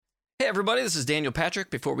everybody, this is Daniel Patrick.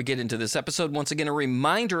 Before we get into this episode, once again, a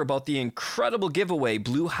reminder about the incredible giveaway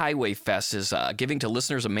Blue Highway Fest is giving to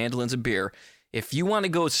listeners of Mandolins and Beer. If you want to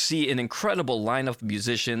go see an incredible lineup of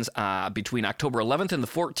musicians between October 11th and the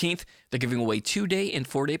 14th, they're giving away 2-day and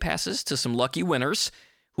 4-day passes to some lucky winners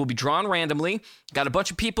who will be drawn randomly. Got a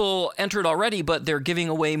bunch of people entered already, but they're giving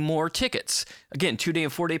away more tickets. Again, 2-day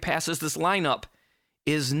and 4-day passes. This lineup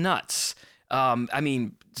is nuts.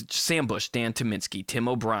 Sam Bush, Dan Tominski, Tim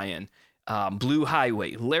O'Brien, Blue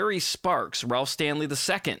Highway, Larry Sparks, Ralph Stanley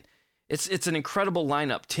II. It's an incredible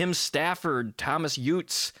lineup. Tim Stafford, Thomas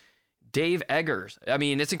Utes, Dave Eggers.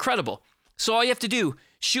 It's incredible. So all you have to do,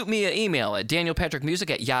 shoot me an email at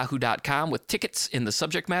danielpatrickmusic@yahoo.com with tickets in the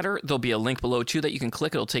subject matter. There'll be a link below, too, that you can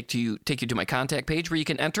click. It'll take you to my contact page where you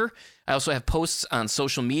can enter. I also have posts on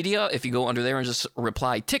social media. If you go under there and just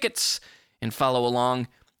reply tickets and follow along,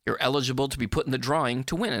 you're eligible to be put in the drawing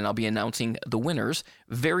to win, and I'll be announcing the winners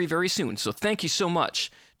very, very soon. So thank you so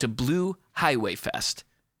much to Blue Highway Fest.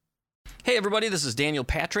 Hey, everybody, this is Daniel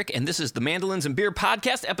Patrick, and this is the Mandolins and Beer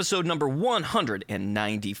Podcast, episode number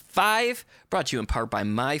 195, brought to you in part by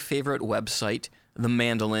my favorite website, The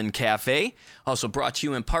Mandolin Cafe. Also brought to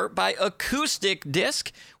you in part by Acoustic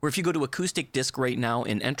Disc, where if you go to Acoustic Disc right now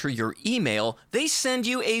and enter your email, they send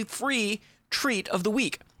you a free treat of the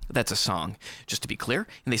week. That's a song, just to be clear.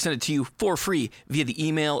 And they send it to you for free via the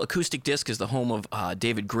email. Acoustic Disc is the home of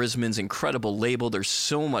David Grisman's incredible label. There's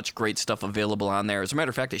so much great stuff available on there. As a matter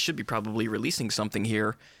of fact, they should be probably releasing something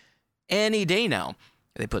here any day now.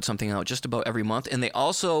 They put something out just about every month. And they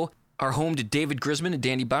also are home to David Grisman and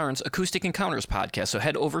Danny Barnes' Acoustic Encounters podcast. So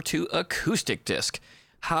head over to Acoustic Disc.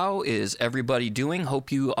 How is everybody doing?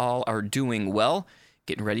 Hope you all are doing well.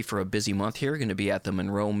 Getting ready for a busy month here. Going to be at the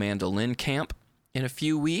Monroe Mandolin Camp in a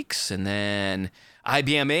few weeks, and then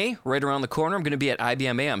IBMA right around the corner. I'm going to be at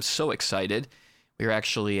IBMA. I'm so excited. We're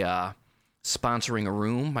actually sponsoring a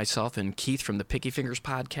room, myself and Keith from the Picky Fingers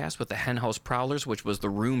podcast with the Hen House Prowlers, which was the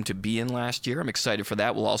room to be in last year. I'm excited for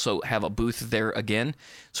that. We'll also have a booth there again.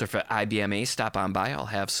 So if at IBMA, stop on by. I'll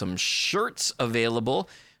have some shirts available.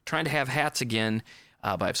 Trying to have hats again,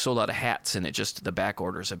 but I've sold out of hats, and the back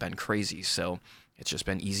orders have been crazy. So it's just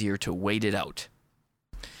been easier to wait it out.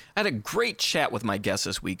 I had a great chat with my guest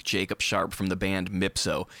this week, Jacob Sharp from the band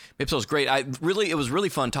Mipso. Mipso's great. It was really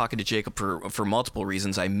fun talking to Jacob for multiple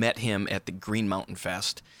reasons. I met him at the Green Mountain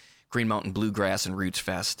Bluegrass and Roots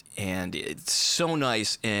Fest, and it's so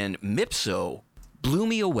nice. And Mipso blew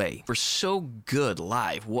me away. We're so good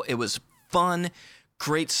live. It was fun,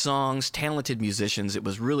 great songs, talented musicians. It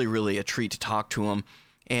was really, really a treat to talk to him.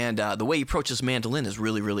 And the way he approaches mandolin is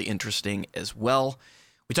really, really interesting as well.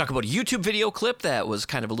 We talk about a YouTube video clip that was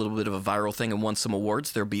kind of a little bit of a viral thing and won some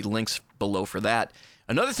awards. There'll be links below for that.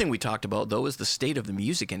 Another thing we talked about, though, is the state of the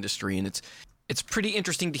music industry, and it's pretty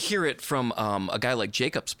interesting to hear it from a guy like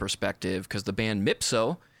Jacob's perspective, because the band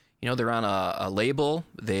Mipso, they're on a label.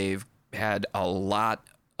 They've had a lot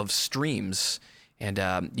of streams, and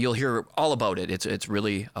you'll hear all about it. It's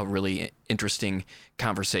really a really interesting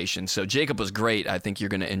conversation. So Jacob was great. I think you're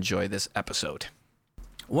going to enjoy this episode.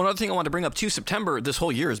 One other thing I want to bring up, too, September, this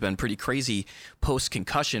whole year has been pretty crazy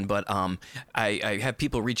post-concussion, but I have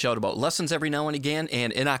people reach out about lessons every now and again,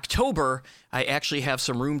 and in October, I actually have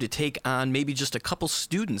some room to take on maybe just a couple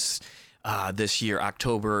students this year,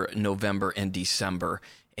 October, November, and December.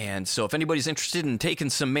 And so if anybody's interested in taking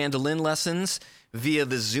some mandolin lessons via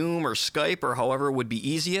the Zoom or Skype or however would be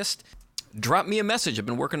easiest, drop me a message. I've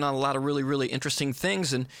been working on a lot of really, really interesting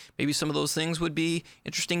things, and maybe some of those things would be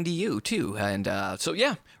interesting to you, too. And so,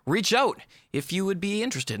 reach out if you would be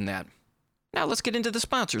interested in that. Now, let's get into the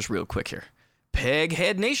sponsors real quick here.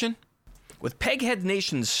 Peghead Nation. With Peghead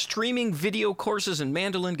Nation's streaming video courses in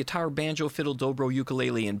mandolin, guitar, banjo, fiddle, dobro,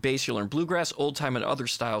 ukulele, and bass, you'll learn bluegrass, old-time, and other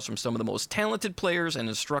styles from some of the most talented players and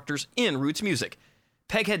instructors in roots music.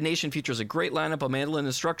 Peghead Nation features a great lineup of mandolin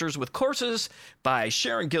instructors with courses by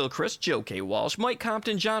Sharon Gilchrist, Joe K. Walsh, Mike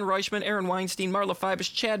Compton, John Reichman, Aaron Weinstein, Marla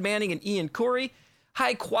Fibish, Chad Manning, and Ian Corey.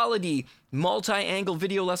 High-quality, multi-angle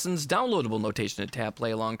video lessons, downloadable notation and tab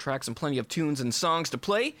play-along tracks, and plenty of tunes and songs to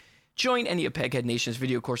play. Join any of Peghead Nation's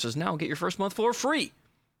video courses now and get your first month for free.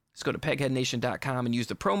 Just go to pegheadnation.com and use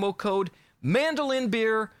the promo code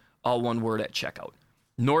MandolinBeer, all one word, at checkout.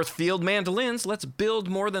 Northfield Mandolins, let's build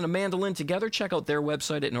more than a mandolin together. Check out their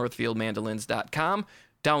website at northfieldmandolins.com.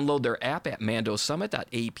 Download their app at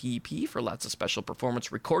mandosummit.app for lots of special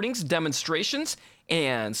performance recordings, demonstrations,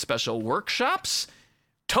 and special workshops.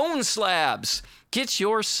 Tone slabs. Get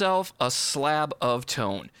yourself a slab of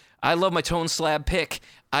tone. I love my tone slab pick.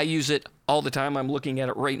 I use it all the time. I'm looking at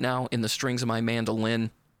it right now in the strings of my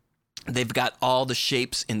mandolin. They've got all the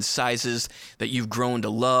shapes and sizes that you've grown to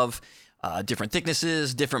love. different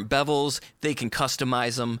thicknesses, different bevels. They can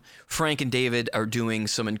customize them. Frank and David are doing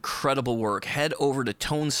some incredible work. Head over to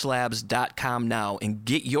toneslabs.com now and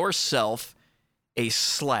get yourself a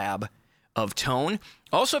slab of tone.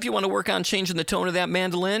 Also, if you want to work on changing the tone of that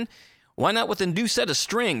mandolin, why not with a new set of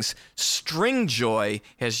strings? Stringjoy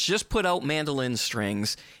has just put out mandolin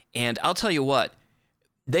strings, and I'll tell you what,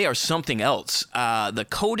 they are something else. The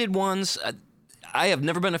coated ones, I have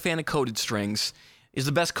never been a fan of coated strings. Is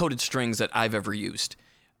the best coated strings that I've ever used,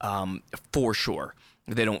 for sure.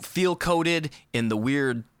 They don't feel coated in the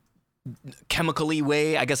weird chemical-y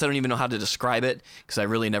way. I guess I don't even know how to describe it because I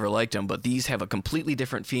really never liked them, but these have a completely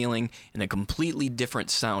different feeling and a completely different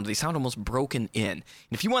sound. They sound almost broken in. And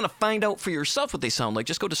if you want to find out for yourself what they sound like,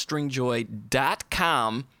 just go to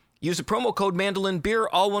stringjoy.com, use the promo code MandolinBeer,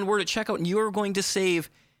 all one word at checkout, and you are going to save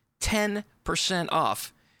 10%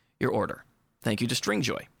 off your order. Thank you to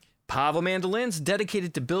Stringjoy. Pava Mandolins,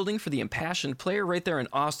 dedicated to building for the impassioned player right there in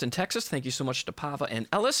Austin, Texas. Thank you so much to Pava and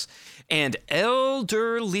Ellis. And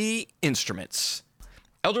Elderly Instruments.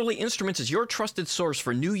 Elderly Instruments is your trusted source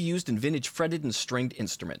for new, used, and vintage fretted and stringed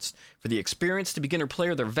instruments. For the experienced to beginner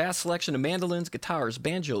player, their vast selection of mandolins, guitars,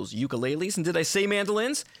 banjos, ukuleles, and did I say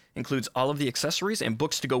mandolins? Includes all of the accessories and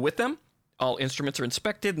books to go with them. All instruments are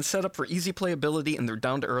inspected and set up for easy playability, and their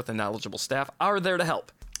down-to-earth and knowledgeable staff are there to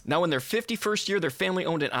help. Now, in their 51st year, they're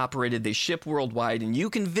family-owned and operated. They ship worldwide, and you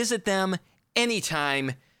can visit them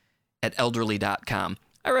anytime at elderly.com.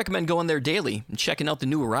 I recommend going there daily and checking out the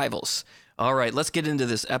new arrivals. All right, let's get into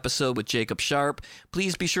this episode with Jacob Sharp.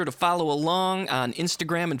 Please be sure to follow along on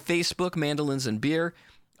Instagram and Facebook, Mandolins and Beer.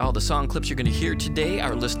 All the song clips you're going to hear today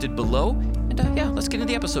are listed below. And let's get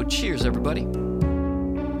into the episode. Cheers, everybody.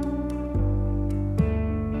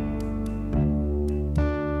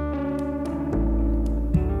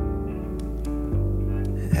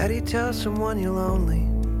 How do you tell someone you're lonely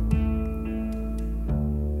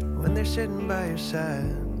when they're sitting by your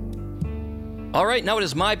side? All right, now it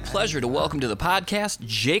is my pleasure to welcome to the podcast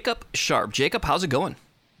Jacob Sharp. Jacob, how's it going?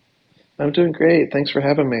 I'm doing great. Thanks for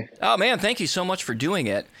having me. Oh, man, thank you so much for doing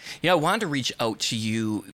it. I wanted to reach out to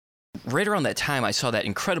you right around that time. I saw that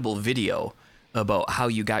incredible video about how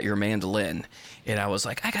you got your mandolin, and I was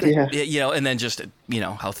like, I gotta, and then just,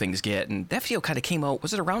 how things get. And that video kind of came out,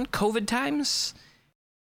 was it around COVID times?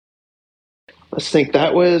 Let's think.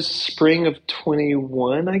 That was spring of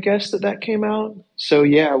 21, I guess, that came out. So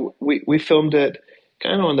yeah, we filmed it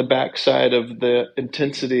kind of on the backside of the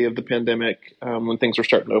intensity of the pandemic, when things were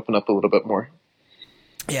starting to open up a little bit more.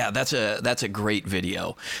 Yeah, that's a great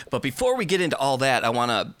video. But before we get into all that, I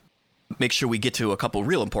want to make sure we get to a couple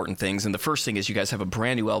real important things. And the first thing is you guys have a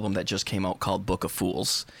brand new album that just came out called Book of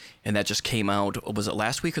Fools, and that just came out. Was it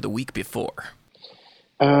last week or the week before?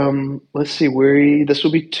 Let's see, this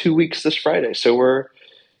will be 2 weeks this Friday. So we're,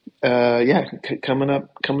 coming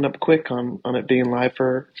up quick on it being live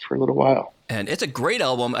for a little while. And it's a great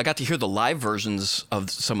album. I got to hear the live versions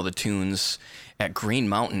of some of the tunes at Green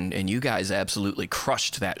Mountain, and you guys absolutely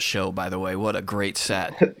crushed that show, by the way. What a great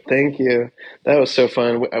set. Thank you. That was so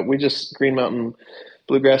fun. We just, Green Mountain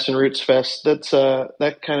Bluegrass and Roots Fest,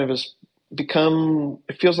 that kind of has become,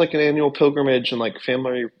 it feels like an annual pilgrimage and like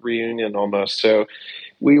family reunion almost. So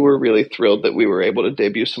we were really thrilled that we were able to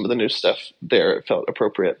debut some of the new stuff there. It felt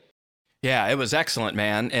appropriate. Yeah, it was excellent,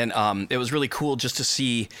 man. And it was really cool just to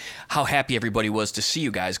see how happy everybody was to see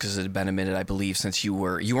you guys, because it had been a minute, I believe, since you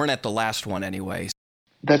weren't at the last one anyway.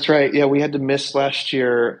 That's right. Yeah, we had to miss last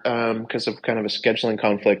year because of kind of a scheduling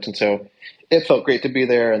conflict. And so it felt great to be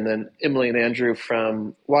there. And then Emily and Andrew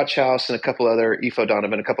from Watch House and a couple other, Efo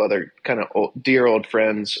Donovan, a couple other kind of dear old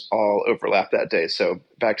friends all overlapped that day. So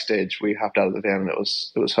backstage, we hopped out of the van and it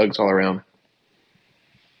was hugs all around.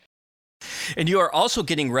 And you are also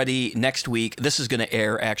getting ready next week. This is going to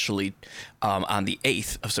air actually on the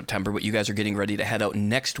 8th of September, but you guys are getting ready to head out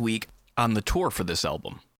next week on the tour for this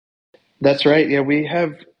album. That's right. Yeah, we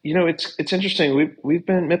have, it's interesting.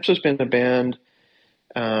 Mipso's been a band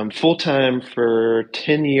full time for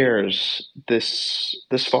 10 years. This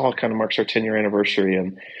fall kind of marks our 10-year anniversary.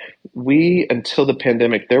 And until the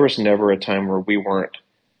pandemic, there was never a time where we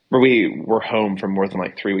were home for more than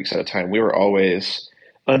like 3 weeks at a time. We were always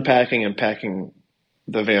unpacking and packing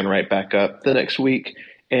the van right back up the next week.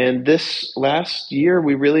 And this last year,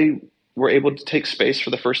 we really were able to take space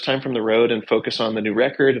for the first time from the road and focus on the new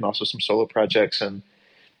record and also some solo projects. And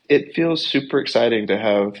it feels super exciting to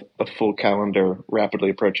have a full calendar rapidly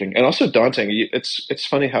approaching, and also daunting. It's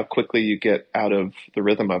funny how quickly you get out of the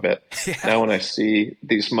rhythm of it. Yeah. Now when I see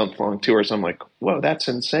these month-long tours, I'm like, whoa, that's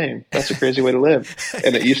insane. That's a crazy way to live.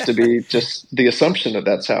 And it used to be just the assumption that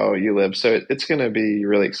that's how you live. So it's going to be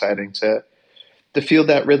really exciting to to feel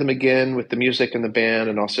that rhythm again with the music and the band,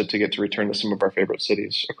 and also to get to return to some of our favorite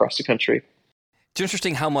cities across the country. It's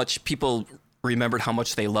interesting how much people remembered how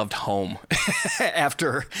much they loved home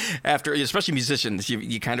after, especially musicians.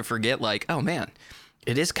 You kind of forget, like, oh man,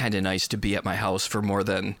 it is kind of nice to be at my house for more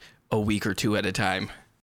than a week or two at a time.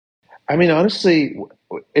 I mean, honestly,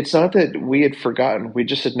 it's not that we had forgotten; we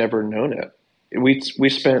just had never known it.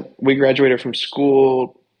 We graduated from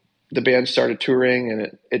school, the band started touring,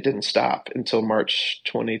 and it didn't stop until March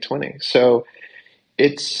 2020. So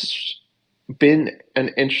it's been an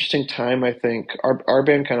interesting time. I think our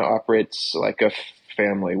band kind of operates like a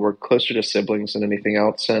family. We're closer to siblings than anything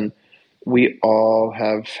else, and we all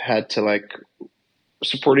have had to like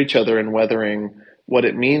support each other in weathering what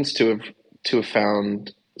it means to have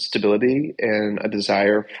found stability and a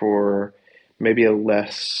desire for maybe a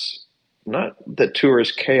less, not that tour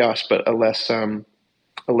is chaos, but a less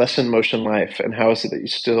in motion life. And how is it that you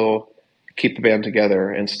still keep the band together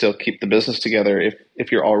and still keep the business together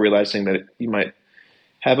if you're all realizing that you might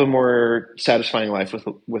have a more satisfying life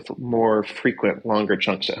with more frequent, longer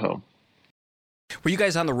chunks at home. Were you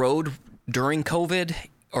guys on the road during COVID,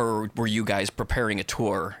 or were you guys preparing a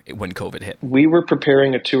tour when COVID hit? We were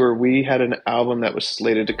preparing a tour. We had an album that was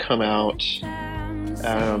slated to come out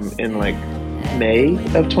in like May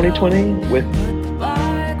of 2020 with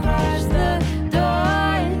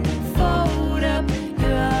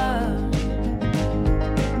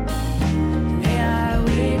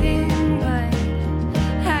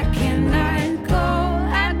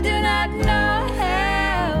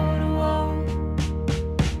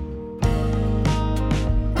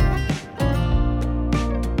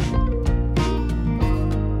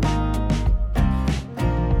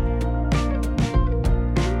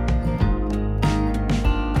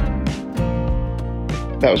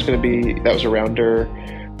that was a rounder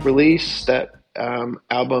release. That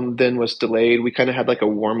album then was delayed. We kind of had like a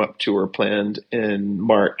warm-up tour planned in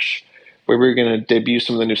March where we were going to debut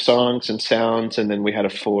some of the new songs and sounds, and then we had a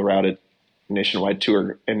full routed nationwide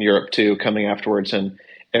tour in Europe too coming afterwards, and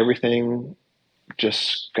everything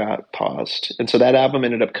just got paused. And so that album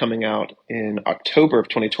ended up coming out in October of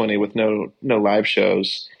 2020 with no live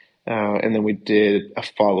shows, and then we did a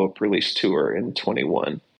follow-up release tour in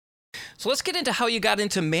 21. So let's get into how you got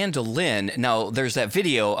into mandolin. Now, there's that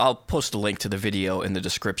video. I'll post a link to the video in the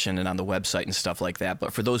description and on the website and stuff like that.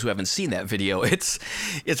 But for those who haven't seen that video, it's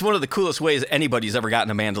one of the coolest ways anybody's ever gotten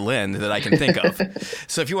a mandolin that I can think of.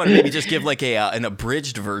 So if you want to maybe just give like an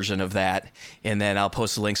abridged version of that, and then I'll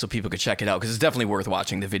post a link so people can check it out, because it's definitely worth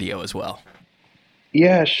watching the video as well.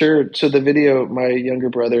 Yeah, sure. So the video, my younger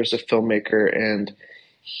brother is a filmmaker, and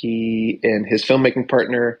he and his filmmaking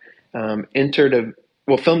partner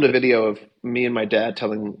filmed a video of me and my dad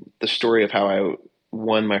telling the story of how I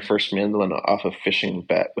won my first mandolin off a fishing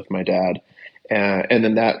bet with my dad. And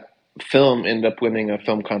then that film ended up winning a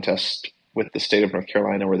film contest with the state of North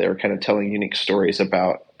Carolina, where they were kind of telling unique stories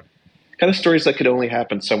about kind of stories that could only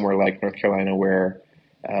happen somewhere like North Carolina, where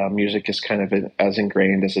music is kind of as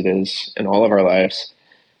ingrained as it is in all of our lives.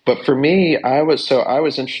 But for me, I was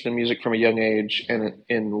interested in music from a young age, and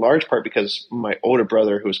in large part because my older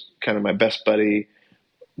brother, who was kind of my best buddy,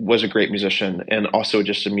 was a great musician and also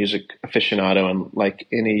just a music aficionado. And like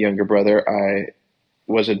any younger brother, I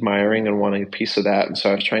was admiring and wanting a piece of that. And so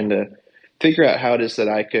I was trying to figure out how it is that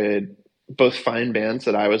I could both find bands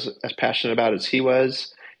that I was as passionate about as he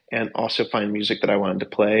was, and also find music that I wanted to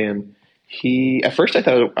play. And at first I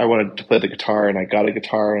thought I wanted to play the guitar, and I got a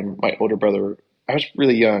guitar, and my older brother, I was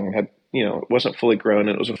really young and had, it wasn't fully grown,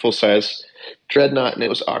 and it was a full size dreadnought, and it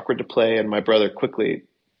was awkward to play. And my brother quickly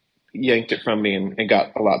yanked it from me and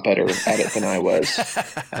got a lot better at it than I was.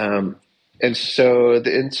 And so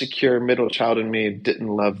the insecure middle child in me didn't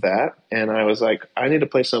love that. And I was like, I need to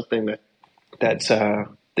play something that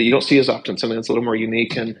you don't see as often, something that's a little more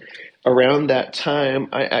unique. And around that time,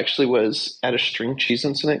 I actually was at a String Cheese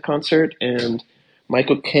Incident concert, and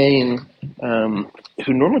Michael Caine,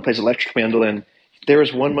 who normally plays electric mandolin, there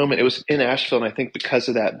was one moment, it was in Asheville, and I think because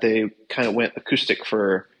of that, they kind of went acoustic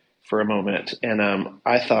for a moment. And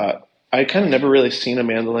I thought, I kind of never really seen a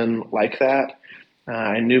mandolin like that.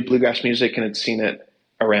 I knew bluegrass music and had seen it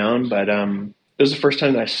around, but it was the first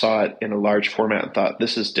time that I saw it in a large format and thought,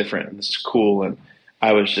 this is different, and this is cool. And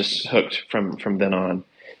I was just hooked from then on.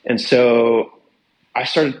 And so I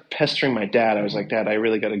started pestering my dad. I was like, Dad, I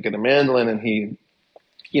really got to get a mandolin. And he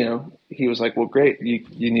was like, well, great.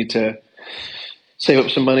 You need to save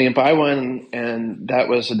up some money and buy one. And that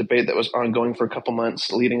was a debate that was ongoing for a couple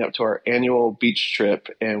months leading up to our annual beach trip.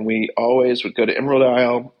 And we always would go to Emerald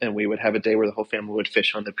Isle, and we would have a day where the whole family would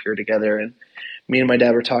fish on the pier together. And me and my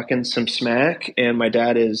dad were talking some smack, and my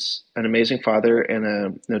dad is an amazing father and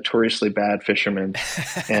a notoriously bad fisherman.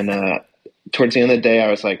 And towards the end of the day,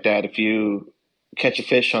 I was like, Dad, if you catch a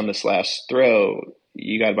fish on this last throw,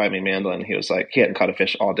 you got to buy me a mandolin. He was like, he hadn't caught a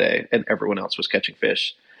fish all day, and everyone else was catching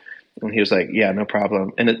fish. And he was like, yeah, no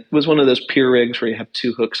problem. And it was one of those pure rigs where you have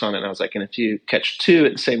two hooks on it. And I was like, and if you catch two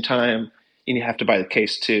at the same time, you have to buy the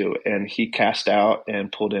case too. And he cast out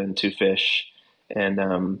and pulled in two fish.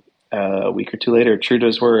 And a week or two later, true to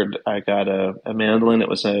his word, I got a mandolin. It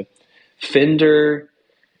was a Fender.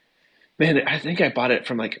 Man, I think I bought it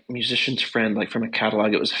from like Musician's Friend, like from a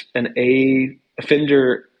catalog. It was a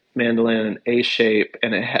Fender mandolin, an A shape,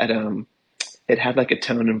 and it had like a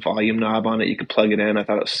tone and volume knob on it. You could plug it in. I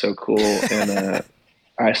thought it was so cool, and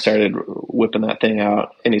I started whipping that thing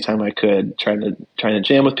out anytime I could, trying to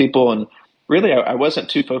jam with people. And really, I wasn't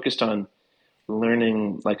too focused on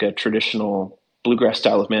learning like a traditional bluegrass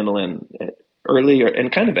style of mandolin early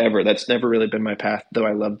and kind of ever. That's never really been my path, though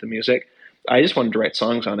I love the music. I just wanted to write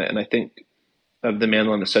songs on it, and I think of the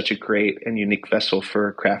mandolin as such a great and unique vessel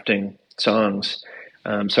for crafting songs.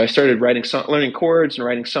 So I started learning chords and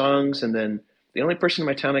writing songs, and then the only person in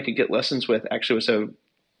my town I could get lessons with actually was a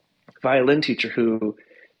violin teacher who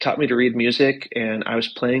taught me to read music, and I was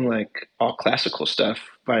playing like all classical stuff,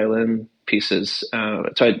 violin pieces.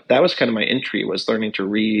 That was kind of my entry, was learning to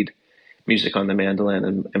read music on the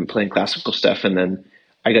mandolin and playing classical stuff. And then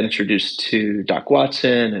I got introduced to Doc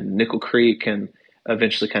Watson and Nickel Creek, and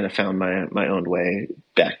eventually kind of found my own way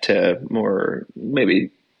back to more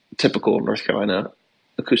maybe typical North Carolina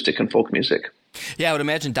acoustic and folk music. Yeah, I would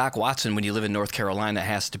imagine Doc Watson, when you live in North Carolina,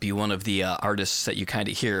 has to be one of the artists that you kind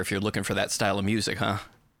of hear if you're looking for that style of music, huh?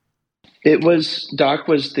 Doc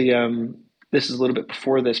was this is a little bit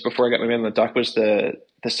before I got my mandolin. Doc was the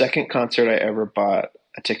second concert I ever bought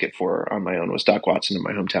a ticket for on my own, was Doc Watson in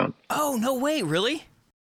my hometown. Oh, no way, really?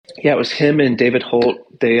 Yeah, it was him and David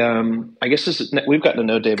Holt. They, I guess we've gotten to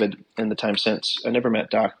know David in the time since. I never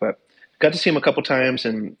met Doc, but got to see him a couple times,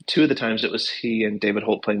 and two of the times it was he and David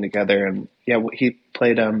Holt playing together. And yeah, he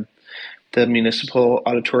played the Municipal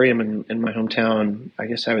Auditorium in my hometown. I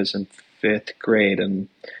guess I was in fifth grade, and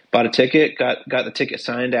bought a ticket, got the ticket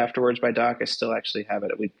signed afterwards by Doc. I still actually have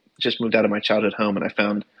it. We just moved out of my childhood home, and I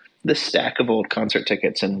found this stack of old concert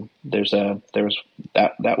tickets, and there was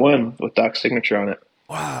that one with Doc's signature on it.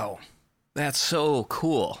 Wow, that's so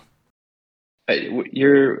cool.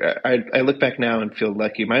 I look back now and feel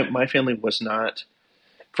lucky. My family was not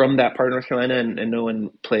from that part of North Carolina, and no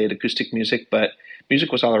one played acoustic music, but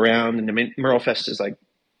music was all around. And I mean, Merle Fest is like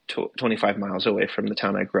 25 miles away from the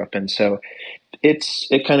town I grew up in, so it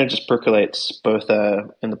kind of just percolates both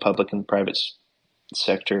in the public and private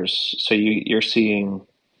sectors. So you're seeing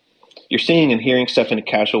and hearing stuff in a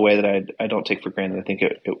casual way that I don't take for granted. I think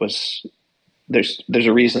it was. There's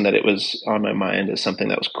a reason that it was on my mind as something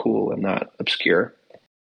that was cool and not obscure.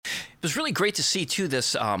 It was really great to see, too,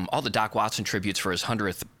 this all the Doc Watson tributes for his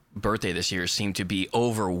 100th birthday this year seem to be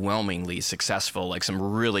overwhelmingly successful, like some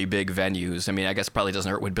really big venues. I mean, I guess it probably doesn't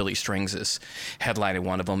hurt when Billy Strings is headlining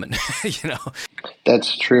one of them, and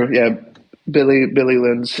That's true. Yeah, Billy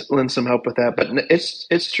lends some help with that, but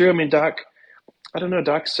it's true. I mean, Doc, I don't know,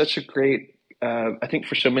 Doc's such a great, I think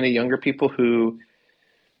for so many younger people who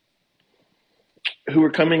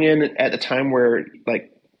were coming in at a time where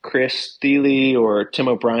like Chris Thile or Tim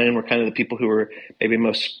O'Brien were kind of the people who were maybe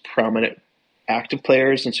most prominent active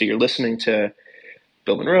players. And so you're listening to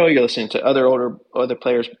Bill Monroe, you're listening to other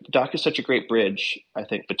players. Doc is such a great bridge, I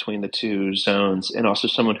think, between the two zones, and also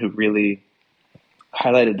someone who really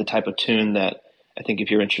highlighted the type of tune that I think if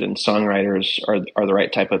you're interested in songwriters are the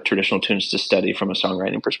right type of traditional tunes to study from a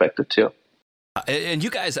songwriting perspective too. And you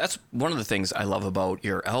guys, that's one of the things I love about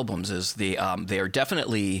your albums is they are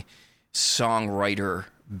definitely songwriter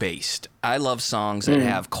based. I love songs that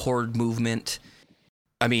have chord movement.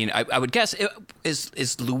 I mean, I would guess,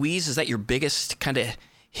 is Louise, is that your biggest kind of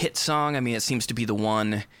hit song? I mean, it seems to be the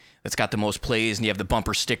one that's got the most plays, and you have the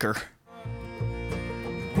bumper sticker.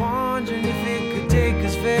 Wondering if it could take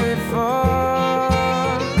us very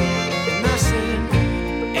far. And I said,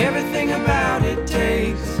 everything about it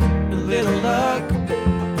takes a little luck.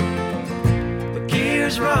 The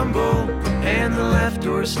gears rumble and the left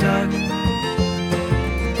door stuck.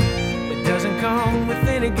 It doesn't come with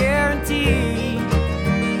any guarantee,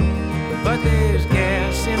 but there's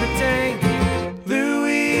gas in the tank.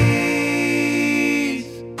 Louise,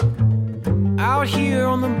 out here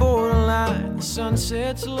on the borderline, the sun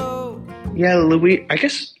sets low. Yeah, Louise, I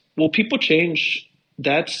guess, well, People Change,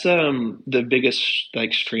 that's the biggest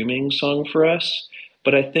like streaming song for us.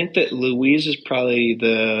 But I think that Louise is probably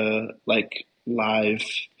the like live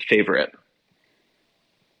favorite.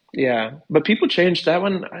 Yeah, but people changed that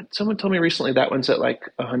one. Someone told me recently that one's at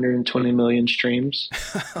like 120 million streams.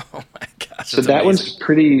 Oh my gosh, So that's that amazing. one's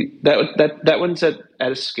pretty. That one's at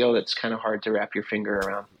a scale that's kind of hard to wrap your finger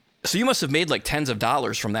around. So you must have made like tens of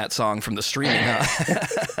dollars from that song from the streaming, huh?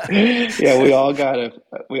 Yeah, we all got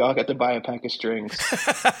to buy a pack of strings.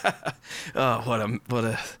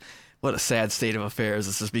 Oh, what a sad state of affairs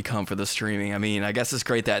this has become for the streaming. I mean, I guess it's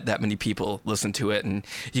great that that many people listen to it and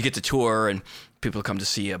you get to tour and people come to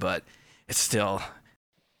see you, but it's still.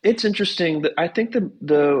 It's interesting that I think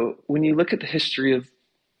the when you look at the history of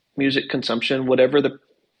music consumption, whatever the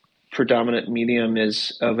predominant medium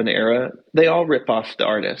is of an era, they all rip off the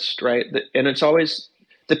artist, right? And it's always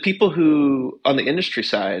the people who, on the industry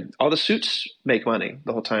side, all the suits make money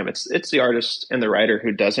the whole time. It's the artist and the writer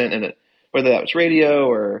who doesn't, and whether that was radio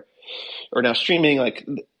or now streaming, like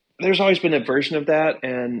there's always been a version of that.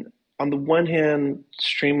 And on the one hand,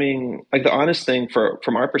 streaming, like the honest thing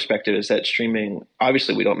from our perspective is that streaming,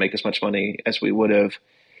 obviously, we don't make as much money as we would have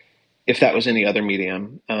if that was any other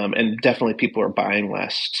medium. And definitely people are buying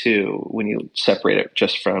less too when you separate it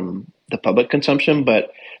just from the public consumption.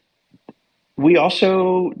 But we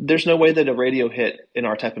also, there's no way that a radio hit in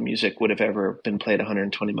our type of music would have ever been played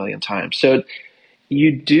 120 million times. So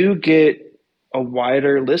you do get a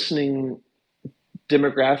wider listening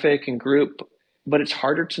demographic and group, but it's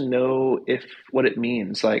harder to know if what it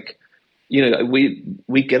means. Like,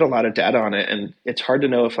 we get a lot of data on it, and it's hard to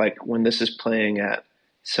know if like when this is playing at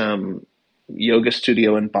some yoga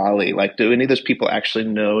studio in Bali, like do any of those people actually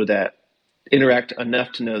know that interact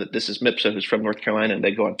enough to know that this is Mipso who's from North Carolina and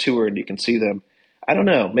they go on tour and you can see them. I don't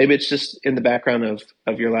know. Maybe it's just in the background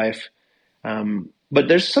of your life. But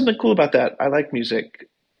there's something cool about that. I like music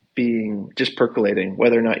being just percolating,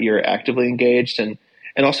 whether or not you're actively engaged. And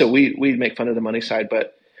also we make fun of the money side,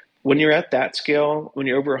 but when you're at that scale, when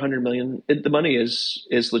you're over 100 million, the money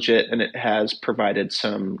is legit, and it has provided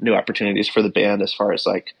some new opportunities for the band as far as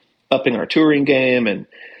like upping our touring game. And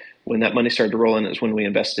when that money started to roll in is when we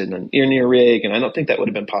invested in an ear rig, and I don't think that would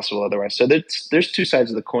have been possible otherwise. So there's two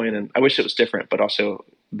sides of the coin, and I wish it was different, but also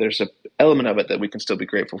there's a element of it that we can still be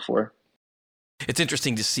grateful for. It's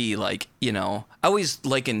interesting to see, like, I always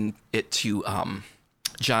liken it to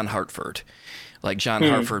John Hartford. Like, John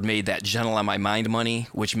Hartford made that Gentle on My Mind money,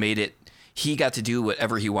 which made it, he got to do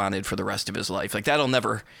whatever he wanted for the rest of his life. Like, they'll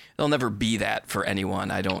never be that for anyone,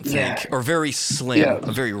 I don't think. Yeah. Or very slim, Yeah.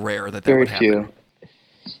 very rare that Very would happen. few.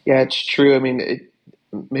 Yeah, it's true. I mean,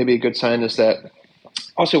 maybe a good sign is that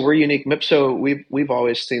also we're unique. Mipso, we've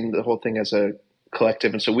always seen the whole thing as a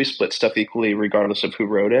collective, and so we split stuff equally regardless of who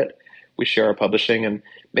wrote it. We share our publishing, and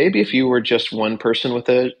maybe if you were just one person with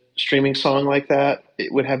a streaming song like that,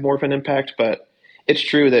 it would have more of an impact. But it's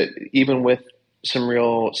true that even with some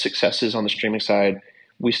real successes on the streaming side,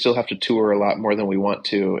 we still have to tour a lot more than we want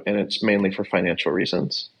to, and it's mainly for financial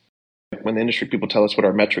reasons. When the industry people tell us what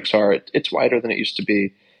our metrics are, it's wider than it used to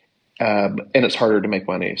be, and it's harder to make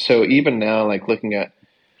money. So even now, like looking at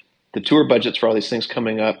the tour budgets for all these things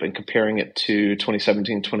coming up and comparing it to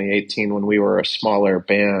 2017, 2018, when we were a smaller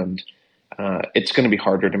band, it's going to be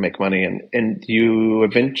harder to make money. And you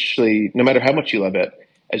eventually, no matter how much you love it,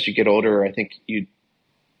 as you get older, I think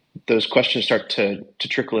those questions start to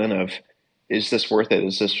trickle in of, is this worth it?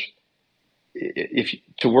 Is this, if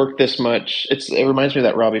to work this much? It reminds me of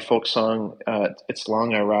that Robbie Folk song, It's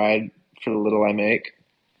Long I Ride for the Little I Make.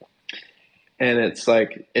 And it's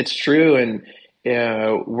like, it's true. And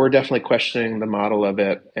we're definitely questioning the model of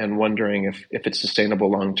it and wondering if it's sustainable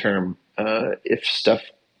long term. If stuff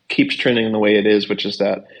keeps trending the way it is, which is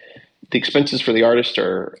that the expenses for the artist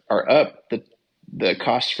are up, the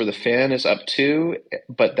cost for the fan is up too,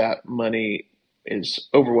 but that money is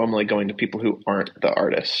overwhelmingly going to people who aren't the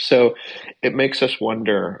artists. So it makes us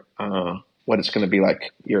wonder what it's going to be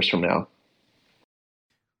like years from now.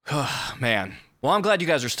 Man. Well, I'm glad you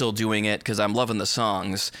guys are still doing it because I'm loving the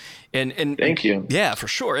songs. And Thank you. Yeah, for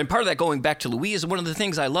sure. And part of that, going back to Louise, one of the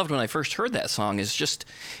things I loved when I first heard that song is just,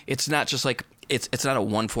 it's not just like, it's not a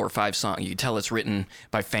 1-4-5 song. You can tell it's written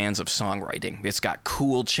by fans of songwriting. It's got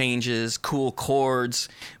cool changes, cool chords,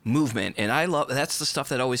 movement, and that's the stuff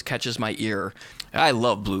that always catches my ear. I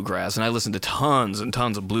love bluegrass, and I listen to tons and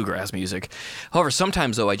tons of bluegrass music. However,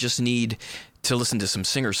 sometimes though, I just need to listen to some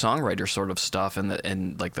singer-songwriter sort of stuff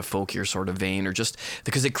and like the folkier sort of vein, or just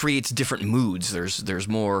because it creates different moods. There's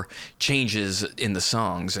more changes in the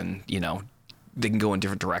songs, and they can go in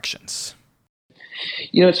different directions.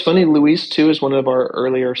 It's funny. Louise too is one of our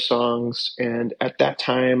earlier songs, and at that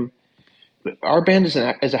time, our band is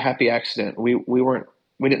a happy accident. We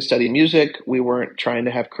didn't study music. We weren't trying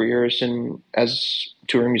to have careers as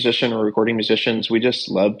touring musician or recording musicians. We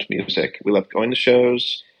just loved music. We loved going to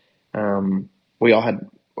shows. we all had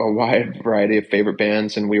a wide variety of favorite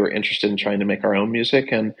bands, and we were interested in trying to make our own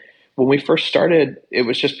music. And when we first started, it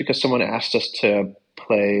was just because someone asked us to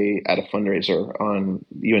play at a fundraiser on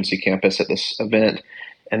UNC campus at this event.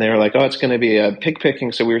 And they were like, "Oh, it's going to be a pig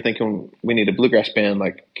picking." So we were thinking we need a bluegrass band.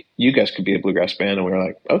 Like, you guys could be a bluegrass band. And we were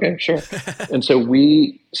like, "Okay, sure." And so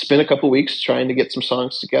we spent a couple weeks trying to get some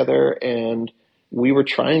songs together, and we were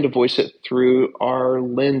trying to voice it through our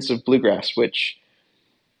lens of bluegrass, which,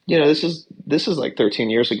 this is like 13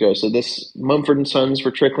 years ago. So this Mumford and Sons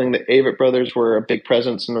were trickling. The Avett Brothers were a big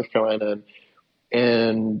presence in North Carolina,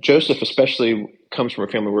 and Joseph especially comes from a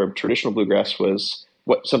family where traditional bluegrass was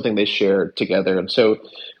something they shared together. And so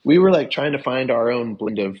we were like trying to find our own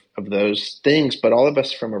blend of those things, but all of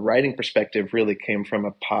us from a writing perspective really came from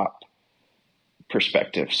a pop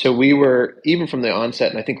perspective. So we were, even from the onset,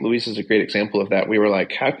 and I think Louise is a great example of that, we were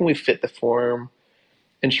like, how can we fit the form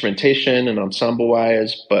instrumentation and ensemble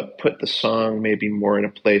wise, but put the song maybe more in a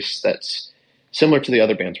place that's similar to the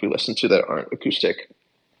other bands we listen to that aren't acoustic.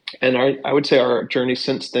 And I would say our journey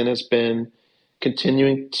since then has been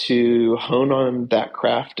continuing to hone on that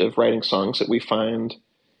craft of writing songs that we find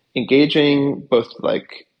engaging, both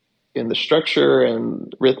like in the structure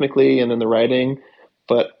and rhythmically and in the writing,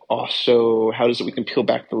 but also how does it we can peel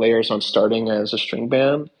back the layers on starting as a string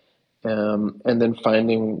band, and then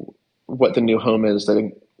finding what the new home is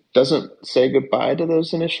that doesn't say goodbye to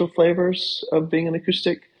those initial flavors of being an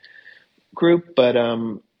acoustic group, but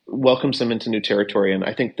welcomes them into new territory. And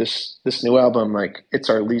I think this new album, like, it's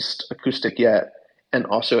our least acoustic yet, and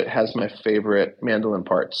also it has my favorite mandolin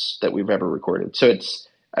parts that we've ever recorded. So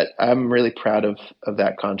I'm really proud of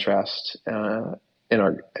that contrast in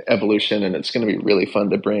our evolution, and it's going to be really fun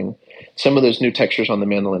to bring some of those new textures on the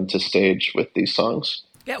mandolin to stage with these songs.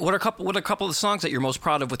 Yeah, what are a couple of the songs that you're most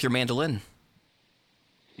proud of with your mandolin?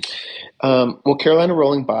 Well, Carolina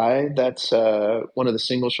Rolling By, that's one of the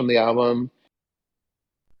singles from the album.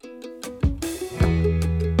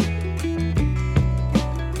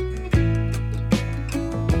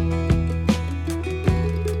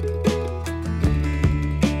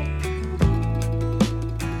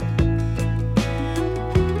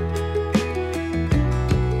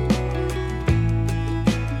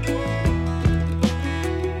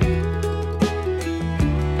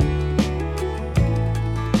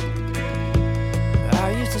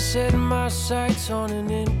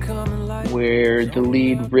 Where the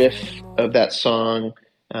lead riff of that song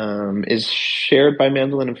is shared by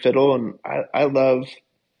mandolin and fiddle, and I love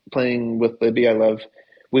playing with Libby.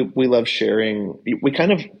 We love sharing. We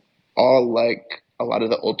kind of all like a lot of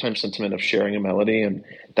the old time sentiment of sharing a melody, and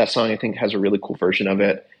that song I think has a really cool version of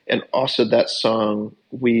it. And also that song,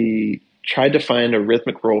 we tried to find a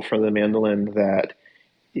rhythmic role for the mandolin that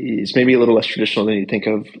is maybe a little less traditional than you think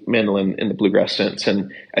of mandolin in the bluegrass sense.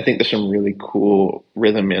 And I think there's some really cool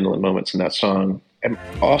rhythm mandolin moments in that song. And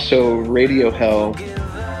also Radio Hell.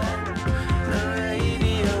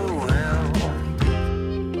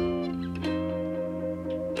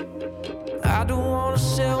 I don't want to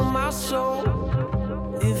sell my soul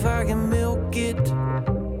if I can milk it,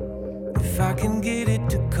 if I can get it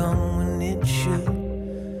to come when it should,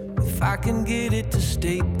 if I can get it to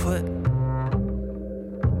stay put.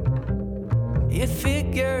 It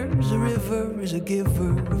figures a river is a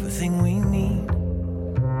giver of a thing we need.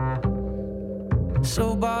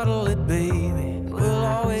 So bottle it, baby. We'll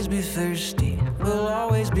always be thirsty. We'll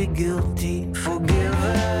always be guilty. Forgiven.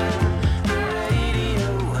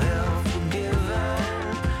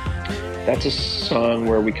 That's a song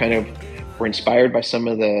where we kind of were inspired by some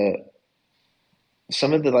of the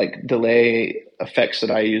like delay effects that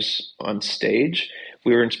I use on stage.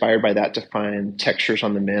 We were inspired by that to find textures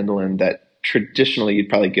on the mandolin that traditionally you'd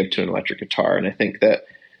probably give to an electric guitar. And I think that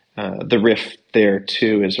the riff there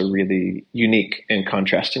too is a really unique and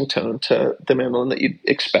contrasting tone to the mandolin that you'd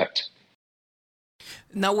expect.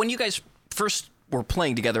 Now, when you guys first were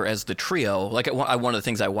playing together as the trio, like one of the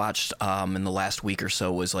things I watched in the last week or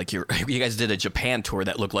so was like you guys did a Japan tour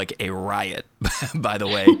that looked like a riot, by the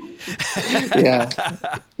way. yeah,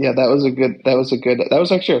 that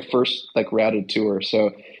was actually our first like routed tour. So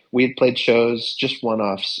we had played shows, just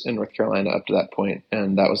one-offs in North Carolina up to that point,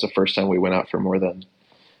 and that was the first time we went out for more than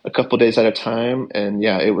a couple days at a time. And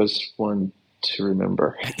yeah, it was one to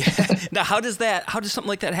remember. Now, how does something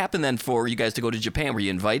like that happen then for you guys to go to Japan? Were you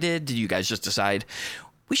invited? Did you guys just decide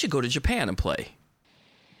we should go to Japan and play?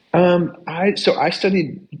 I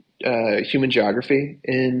studied human geography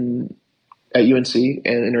at UNC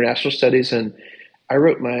and international studies, and I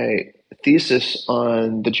wrote my thesis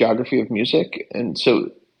on the geography of music. And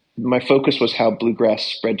so my focus was how bluegrass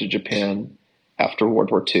spread to Japan after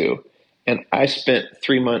World War II. And I spent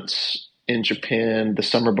 3 months in Japan the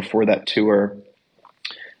summer before that tour,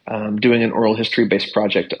 doing an oral history based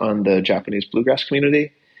project on the Japanese bluegrass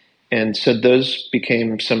community. And so those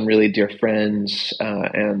became some really dear friends.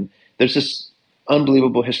 And there's this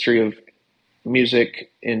unbelievable history of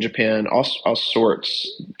music in Japan, all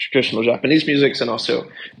sorts, traditional Japanese musics and also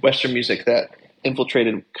Western music that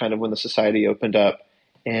infiltrated kind of when the society opened up.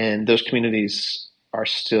 And those communities are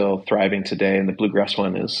still thriving today. And the bluegrass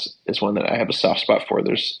one is one that I have a soft spot for.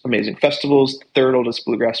 There's amazing festivals. The third oldest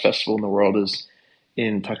bluegrass festival in the world is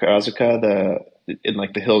in Takarazuka, in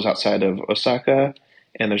like the hills outside of Osaka.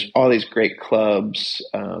 And there's all these great clubs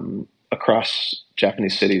across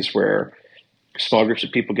Japanese cities where small groups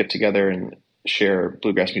of people get together and share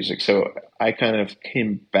bluegrass music. So I kind of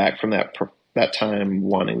came back from that time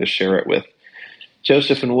wanting to share it with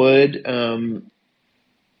Joseph and Wood. And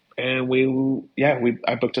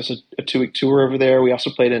I booked us a 2-week tour over there. We also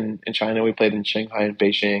played in China. We played in Shanghai and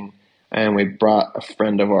Beijing. And we brought a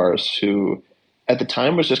friend of ours who at the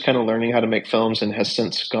time was just kind of learning how to make films and has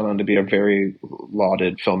since gone on to be a very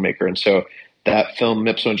lauded filmmaker. And so that film,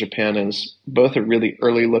 Mipso in Japan, is both a really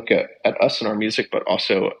early look at us and our music, but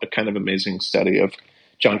also a kind of amazing study of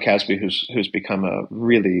John Casby, who's become a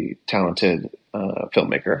really talented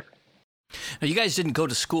filmmaker. Now, you guys didn't go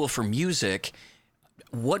to school for music.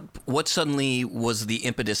 What suddenly was the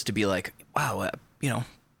impetus to be like, wow,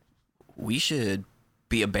 we should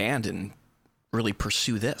be a band and really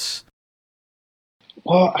pursue this?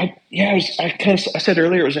 Well, I said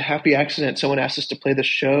earlier it was a happy accident. Someone asked us to play the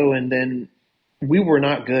show, and then we were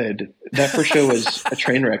not good. That first show was a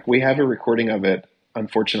train wreck. We have a recording of it,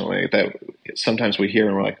 unfortunately, that sometimes we hear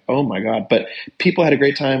and we're like, oh my God. But people had a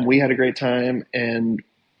great time. We had a great time. And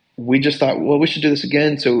we just thought, well, we should do this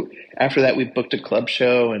again. So after that, we booked a club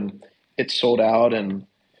show and it sold out. And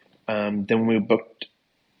then we booked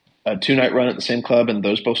a 2-night run at the same club and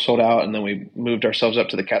those both sold out. And then we moved ourselves up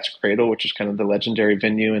to the Cat's Cradle, which is kind of the legendary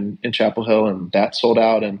venue in Chapel Hill, and that sold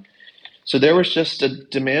out. And so there was just a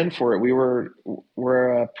demand for it.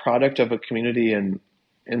 We're a product of a community in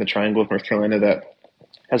the Triangle of North Carolina that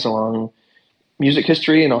has a long music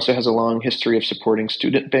history and also has a long history of supporting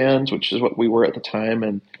student bands, which is what we were at the time.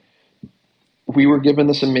 And we were given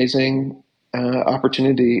this amazing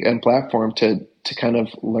opportunity and platform to kind of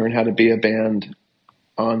learn how to be a band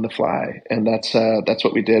on the fly. And that's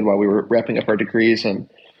what we did while we were wrapping up our degrees. And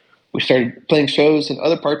we started playing shows in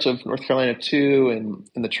other parts of North Carolina too, and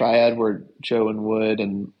in the Triad where Joe and Wood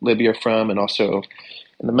and Libby are from, and also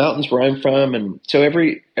in the mountains where I'm from. And so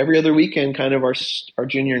every other weekend, kind of our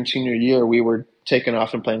junior and senior year, we were taking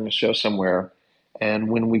off and playing a show somewhere. And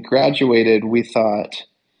when we graduated, we thought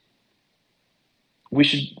we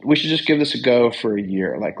should just give this a go for a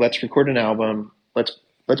year. Like, let's record an album. Let's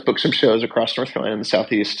book some shows across North Carolina and the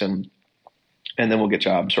Southeast, and then we'll get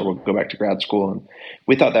jobs or we'll go back to grad school. And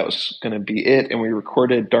we thought that was going to be it. And we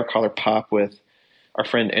recorded Dark Holler Pop with our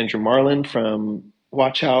friend Andrew Marlin from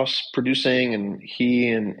Watch House producing, and he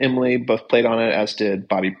and Emily both played on it, as did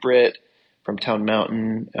Bobby Britt from Town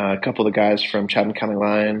Mountain, a couple of the guys from Chatham County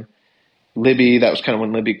Line. Libby, that was kind of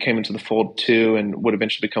when Libby came into the fold too, and would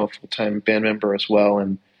eventually become a full-time band member as well.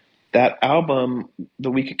 And that album, the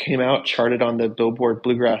week it came out, charted on the Billboard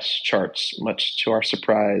Bluegrass charts, much to our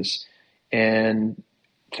surprise. And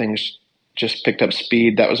things just picked up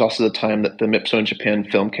speed. That was also the time that the Mipso in Japan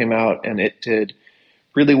film came out, and it did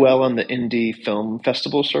really well on the indie film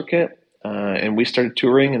festival circuit. And we started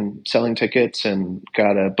touring and selling tickets and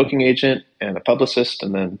got a booking agent and a publicist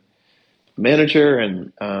and then a manager,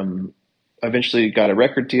 and eventually got a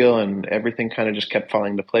record deal, and everything kind of just kept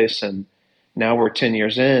falling into place. And now we're 10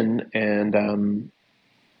 years in, and I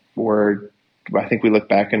think we look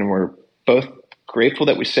back and we're both grateful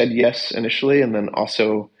that we said yes initially, and then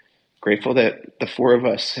also grateful that the four of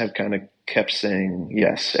us have kind of kept saying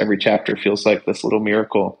yes. Every chapter feels like this little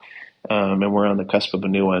miracle. And we're on the cusp of a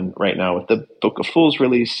new one right now with the Book of Fools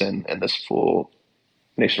release and this full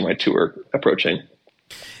nationwide tour approaching.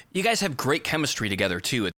 You guys have great chemistry together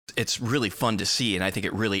too. It's really fun to see, and I think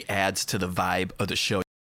it really adds to the vibe of the show.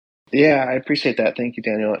 Yeah, I appreciate that. Thank you,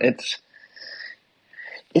 Daniel. It's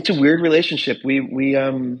a weird relationship. We've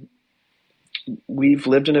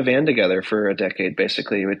lived in a van together for a decade,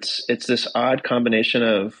 basically. It's this odd combination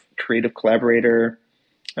of creative collaborator,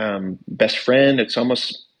 best friend. It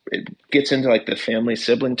gets into like the family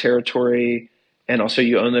sibling territory, and also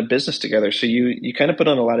you own a business together. So you kind of put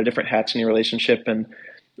on a lot of different hats in your relationship. And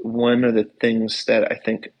one of the things that I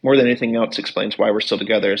think more than anything else explains why we're still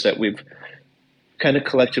together is that we've kind of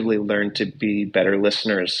collectively learned to be better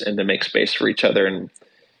listeners and to make space for each other. And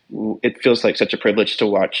it feels like such a privilege to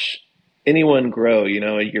watch anyone grow,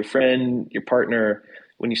 your friend, your partner,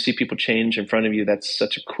 when you see people change in front of you, that's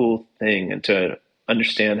such a cool thing. And to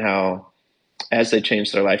understand how as they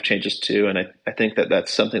change, their life changes too. And I think that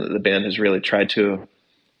that's something that the band has really tried to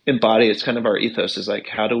embody. It's kind of our ethos is like,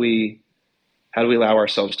 how do we allow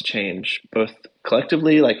ourselves to change both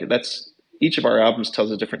collectively? Like that's each of our albums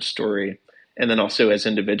tells a different story. And then also as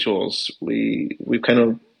individuals, we've kind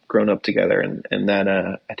of grown up together and that,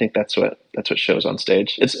 I think that's what shows on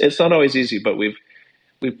stage. It's not always easy, but we've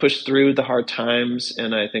pushed through the hard times.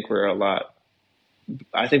 And I think we're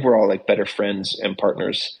all like better friends and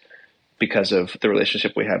partners because of the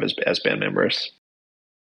relationship we have as band members.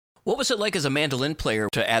 What was it like as a mandolin player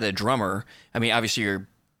to add a drummer? I mean, obviously you're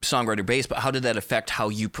songwriter bass, but how did that affect how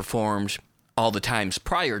you performed all the times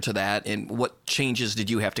prior to that? And what changes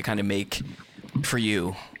did you have to kind of make for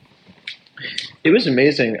you? It was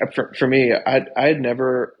amazing for me.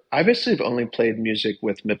 I basically have only played music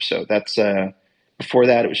with Mipso. That's before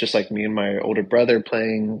that, it was just like me and my older brother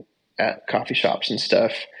playing at coffee shops and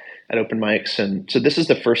stuff at open mics. And so this is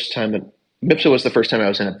the first time that Mipso was the first time I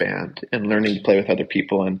was in a band and learning to play with other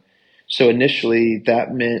people. And so initially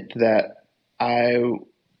that meant that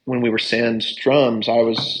when we were sans drums,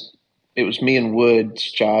 it was me and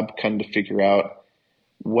Wood's job kind of to figure out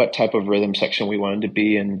what type of rhythm section we wanted to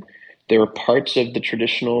be. And there were parts of the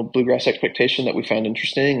traditional bluegrass expectation that we found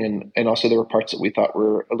interesting. And also there were parts that we thought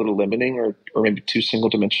were a little limiting or maybe too single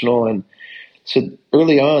dimensional. And so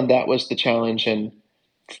early on, that was the challenge. And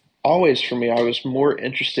always for me, I was more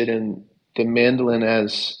interested in the mandolin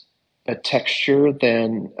as a texture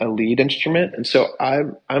than a lead instrument. And so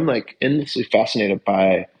I'm like endlessly fascinated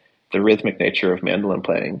by the rhythmic nature of mandolin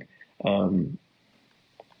playing.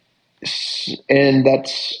 And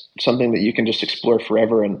that's something that you can just explore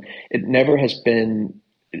forever. And it never has been,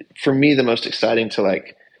 for me, the most exciting to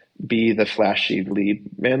like be the flashy lead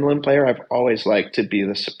mandolin player. I've always liked to be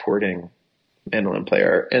the supporting mandolin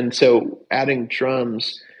player. And so adding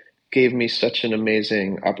drums gave me such an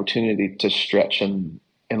amazing opportunity to stretch and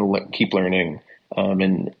keep learning,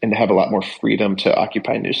 and to have a lot more freedom to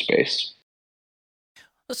occupy new space.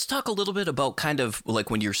 Let's talk a little bit about kind of like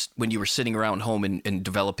when you were sitting around home and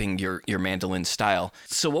developing your mandolin style.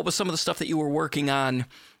 So what was some of the stuff that you were working on?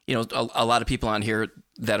 You know, a lot of people on here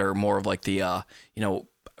that are more of like the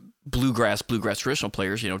bluegrass traditional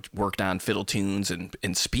players, worked on fiddle tunes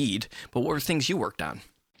and speed. But what were things you worked on?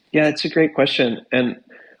 Yeah, it's a great question. And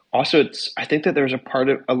also I think that there's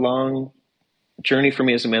a long journey for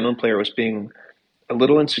me as a mandolin player was being a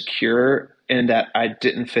little insecure in that I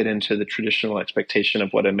didn't fit into the traditional expectation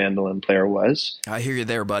of what a mandolin player was. I hear you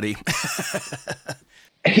there, buddy.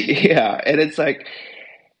 Yeah. And it's like,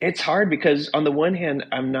 it's hard because on the one hand,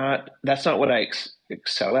 that's not what I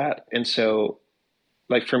excel at. And so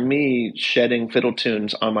like for me, shedding fiddle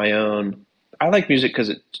tunes on my own, I like music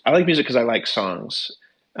because I like songs.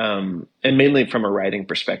 And mainly from a writing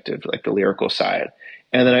perspective, like the lyrical side.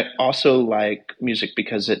 And then I also like music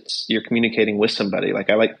because you're communicating with somebody. Like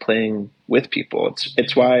I like playing with people.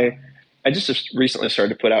 It's why I just recently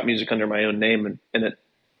started to put out music under my own name, and it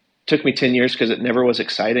took me 10 years because it never was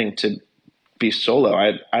exciting to be solo.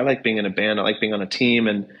 I like being in a band. I like being on a team.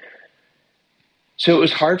 And so it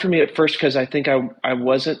was hard for me at first because I think I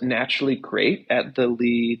wasn't naturally great at the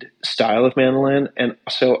lead style of mandolin. And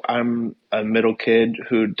also I'm a middle kid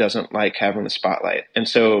who doesn't like having the spotlight. And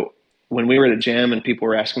so when we were at a jam and people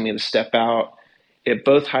were asking me to step out, it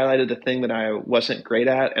both highlighted the thing that I wasn't great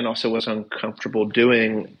at and also was uncomfortable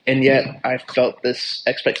doing. And yet I felt this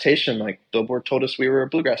expectation, like Billboard told us we were a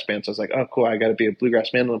bluegrass band. So I was like, oh, cool, I got to be a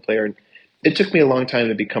bluegrass mandolin player. And it took me a long time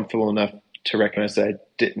to be comfortable enough to recognize that I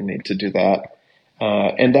didn't need to do that.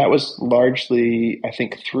 And that was largely, I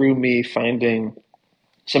think, through me finding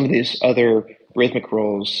some of these other rhythmic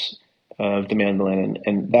roles of the mandolin.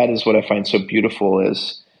 And that is what I find so beautiful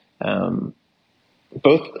is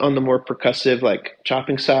both on the more percussive, like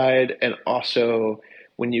chopping side, and also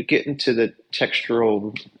when you get into the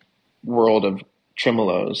textural world of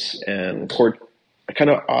tremolos and kind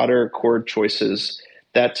of odder chord choices.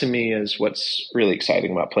 That to me is what's really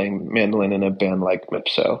exciting about playing mandolin in a band like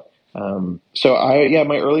Mipso.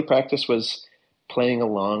 My early practice was playing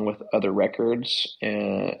along with other records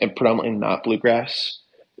and predominantly not bluegrass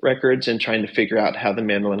records and trying to figure out how the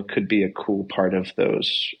mandolin could be a cool part of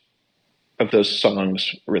those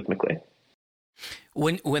songs rhythmically.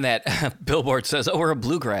 When that Billboard says, "Oh, we're a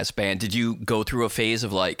bluegrass band," did you go through a phase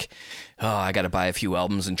of like, "Oh, I got to buy a few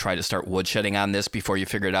albums and try to start woodshedding on this before you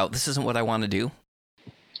figured out this isn't what I want to do"?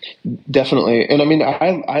 Definitely. And I mean,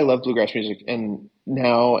 I love bluegrass music and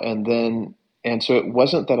now and then. And so it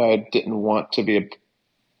wasn't that I didn't want to be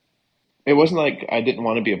it wasn't like I didn't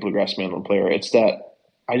want to be a bluegrass mandolin player. It's that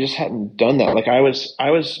I just hadn't done that. Like I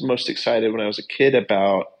was most excited when I was a kid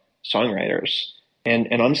about songwriters and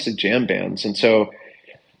honestly jam bands. And so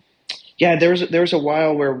yeah, there was a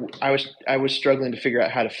while where I was struggling to figure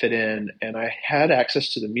out how to fit in, and I had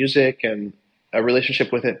access to the music and a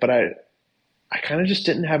relationship with it, but I kind of just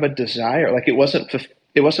didn't have a desire. Like it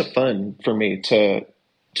wasn't fun for me to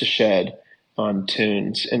shed on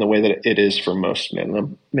tunes in the way that it is for most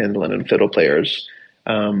mandolin and fiddle players.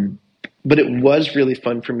 Um, but it was really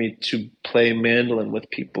fun for me to play mandolin with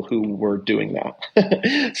people who were doing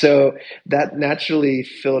that. So that naturally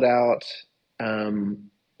filled out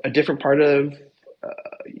a different part of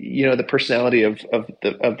the personality of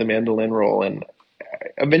the mandolin role, and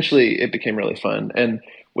eventually it became really fun. And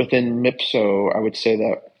within Mipso, I would say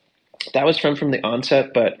that was fun from the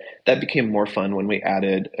onset, but that became more fun when we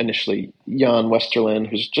added initially Jan Westerlin,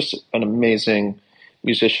 who's just an amazing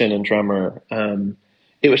musician and drummer.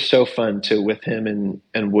 It was so fun to, with him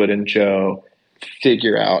and Wood and Joe,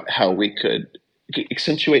 figure out how we could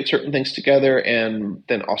accentuate certain things together and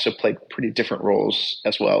then also play pretty different roles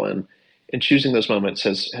as well. And choosing those moments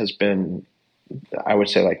has been, I would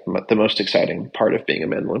say, like the most exciting part of being a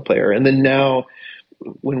mandolin player. And then now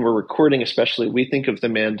when we're recording, especially, we think of the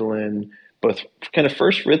mandolin both kind of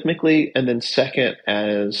first rhythmically and then second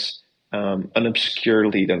as an obscure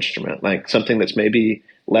lead instrument, like something that's maybe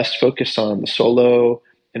less focused on the solo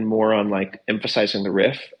and more on like emphasizing the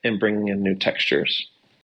riff and bringing in new textures.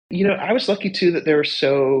 I was lucky too that they were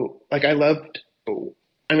so like I loved.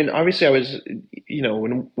 I mean, obviously, I was,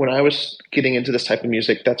 when I was getting into this type of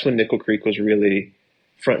music, that's when Nickel Creek was really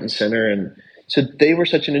front and center, and so they were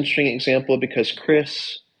such an interesting example because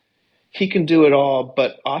Chris, he can do it all,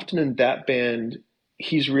 but often in that band,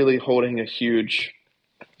 he's really holding a huge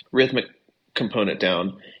rhythmic component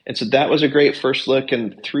down, and so that was a great first look.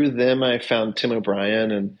 And through them, I found Tim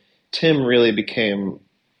O'Brien, and Tim really became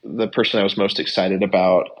the person I was most excited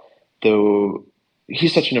about, though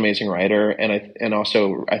he's such an amazing writer, and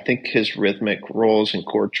also I think his rhythmic roles and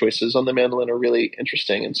chord choices on the mandolin are really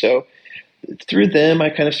interesting. And so through them, I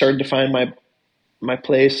kind of started to find my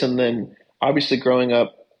place. And then obviously growing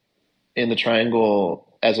up in the Triangle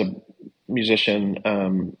as a musician,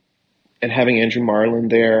 and having Andrew Marlin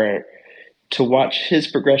there to watch his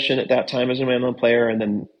progression at that time as a mandolin player, and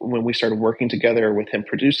then when we started working together with him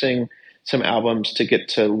producing some albums to get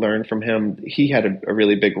to learn from him, he had a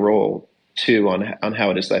really big role too on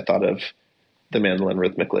how it is that I thought of the mandolin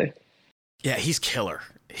rhythmically. Yeah, he's killer.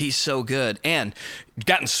 He's so good and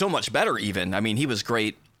gotten so much better even. I mean, he was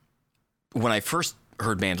great when I first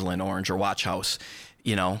heard Mandolin Orange or Watch House,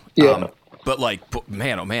 Yeah. But like,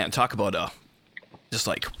 man, oh man, talk about just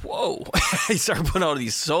like, whoa. He started putting out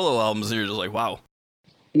these solo albums and you're just like, wow.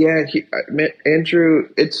 Yeah, Andrew,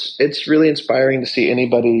 it's really inspiring to see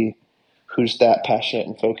anybody who's that passionate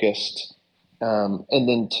and focused, and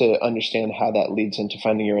then to understand how that leads into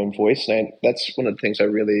finding your own voice. And that's one of the things I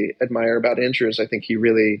really admire about Andrew is I think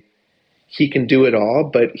he can do it all,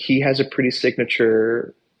 but he has a pretty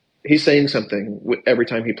signature. He's saying something every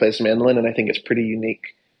time he plays mandolin, and I think it's pretty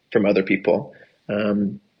unique from other people.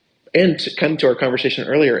 And to come to our conversation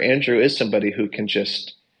earlier, Andrew is somebody who can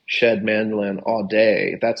just shed mandolin all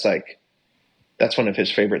day. That's one of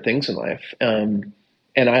his favorite things in life.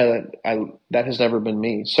 And I that has never been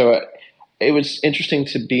me. So it was interesting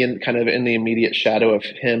to be in the immediate shadow of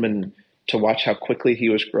him and to watch how quickly he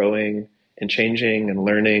was growing and changing and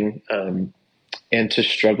learning, and to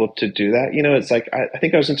struggle to do that. It's like I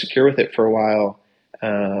think I was insecure with it for a while,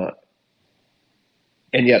 and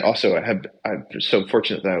yet also I'm so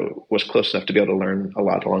fortunate that I was close enough to be able to learn a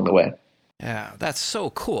lot along the way. Yeah, that's so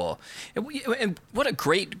cool. And what a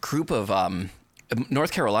great group of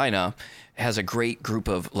North Carolina has a great group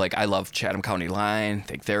of, like, I love Chatham County Line. I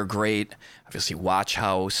think they're great. Obviously, Watch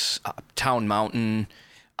House, Town Mountain,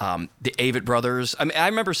 the Avett Brothers. I mean, I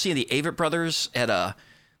remember seeing the Avett Brothers at a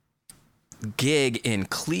gig in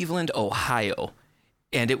Cleveland, Ohio,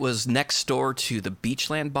 and it was next door to the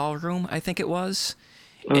Beachland Ballroom, I think it was.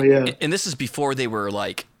 Oh, yeah. And this is before they were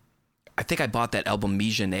like, I think I bought that album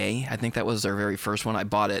Mijanet. I think that was their very first one. I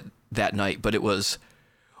bought it that night, but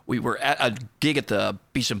we were at a gig at the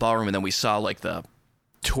Beachland Ballroom, and then we saw like the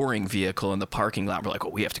touring vehicle in the parking lot. We're like, oh,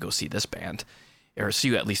 we have to go see this band, or see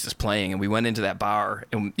who at least is playing. And we went into that bar,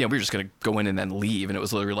 and we were just gonna go in and then leave. And it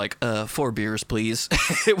was literally like, 4 beers, please.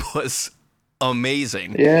 It was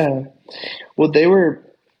amazing. Yeah. Well, they were.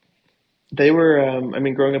 I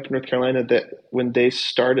mean, growing up in North Carolina, that when they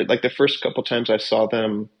started, like the first couple times I saw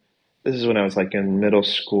them, this is when I was like in middle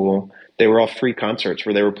school. They were all free concerts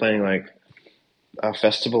where they were playing like a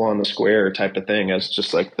festival on the square type of thing as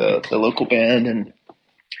just like the local band. And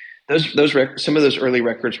some of those early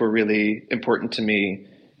records were really important to me,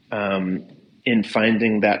 in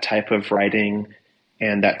finding that type of writing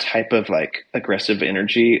and that type of like aggressive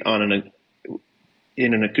energy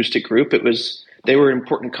in an acoustic group. They were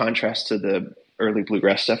important contrast to the early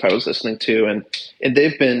bluegrass stuff I was listening to, and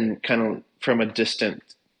they've been kind of from a distant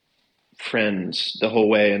friends the whole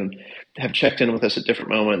way and have checked in with us at different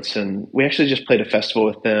moments. And we actually just played a festival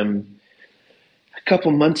with them a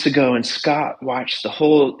couple months ago, and Scott watched the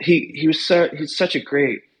whole. He's such a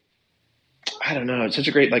great, I don't know, such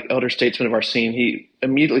a great like elder statesman of our scene. He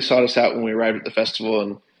immediately sought us out when we arrived at the festival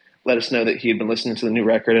and let us know that he had been listening to the new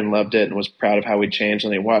record and loved it and was proud of how we'd changed.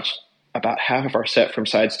 And they watched about half of our set from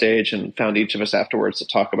side stage and found each of us afterwards to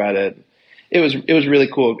talk about it. It was really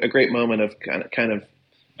cool, a great moment of kind of.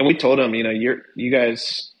 And we told them, you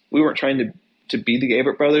guys, we weren't trying to be the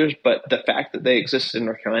Gabriel brothers, but the fact that they existed in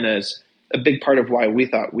North Carolina is a big part of why we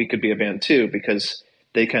thought we could be a band too, because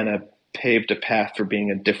they kind of paved a path for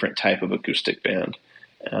being a different type of acoustic band.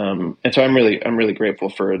 And so I'm really grateful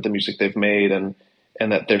for the music they've made and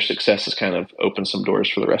that their success has kind of opened some doors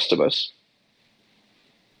for the rest of us.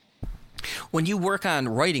 When you work on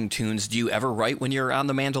writing tunes, do you ever write when you're on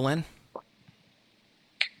the mandolin?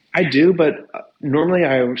 I do, but normally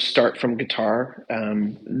I start from guitar.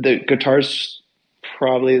 The guitar's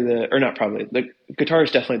the guitar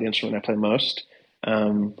is definitely the instrument I play most.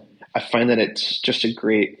 I find that it's just a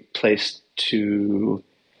great place for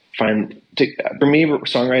me,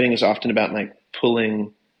 songwriting is often about like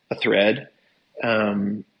pulling a thread,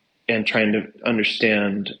 and trying to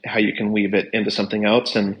understand how you can weave it into something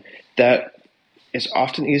else. And that is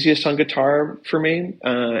often easiest on guitar for me.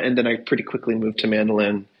 And then I pretty quickly move to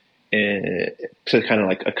mandolin to kind of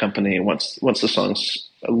like accompany once the song's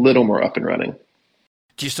a little more up and running.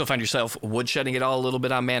 Do you still find yourself woodshedding it all a little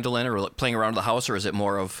bit on mandolin or like playing around the house, or is it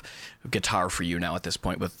more of guitar for you now at this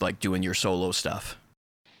point with like doing your solo stuff?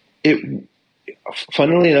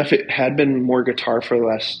 Funnily enough, it had been more guitar for the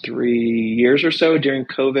last 3 years or so. During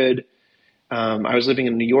COVID, I was living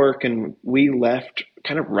in New York, and we left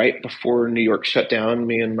kind of right before New York shut down.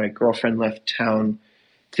 Me and my girlfriend left town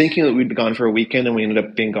thinking that we'd be gone for a weekend, and we ended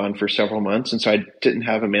up being gone for several months. And so I didn't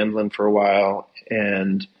have a mandolin for a while,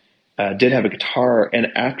 and did have a guitar. And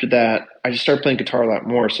after that, I just started playing guitar a lot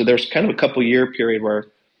more. So there's kind of a couple year period where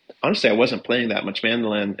honestly, I wasn't playing that much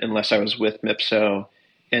mandolin unless I was with Mipso.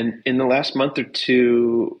 And in the last month or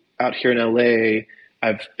two out here in LA,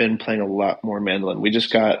 I've been playing a lot more mandolin. We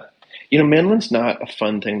just got, mandolin's not a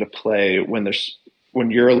fun thing to play when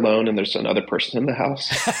you're alone and there's another person in the house.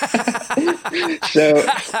 So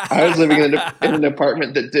I was living in an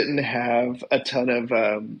apartment that didn't have a ton of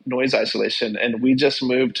noise isolation, and we just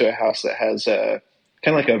moved to a house that has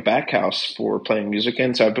kind of like a back house for playing music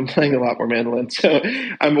in. So I've been playing a lot more mandolin. So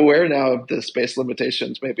I'm aware now of the space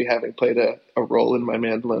limitations, maybe having played a role in my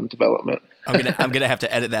mandolin development. I'm gonna have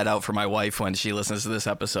to edit that out for my wife when she listens to this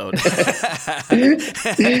episode. She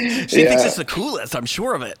thinks it's the coolest. I'm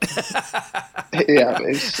sure of it. Yeah,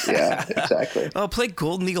 exactly. Oh, play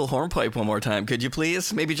Golden Eagle Hornpipe one more time, could you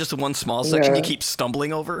please? Maybe just one small section you keep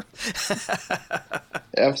stumbling over.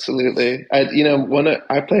 Absolutely.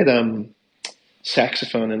 I played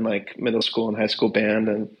saxophone in like middle school and high school band,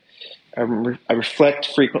 and I reflect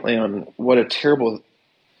frequently on what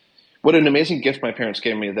an amazing gift my parents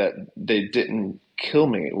gave me that they didn't kill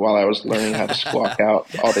me while I was learning how to squawk out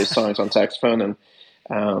all these songs on saxophone. And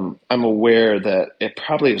I'm aware that it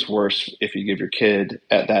probably is worse if you give your kid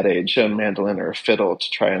at that age a mandolin or a fiddle to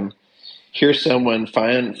try and hear someone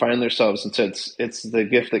find themselves. And so it's the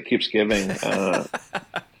gift that keeps giving.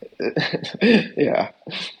 Yeah.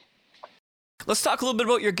 Let's talk a little bit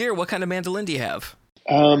about your gear. What kind of mandolin do you have?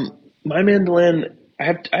 My mandolin, I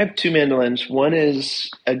have two mandolins. One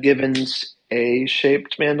is a Givens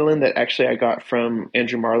A-shaped mandolin that actually I got from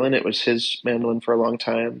Andrew Marlin. It was his mandolin for a long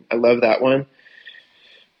time. I love that one.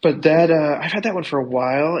 But that I've had that one for a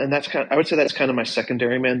while, and I would say that's kind of my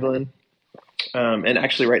secondary mandolin. And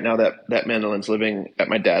actually, right now that mandolin's living at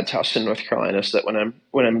my dad's house in North Carolina, so that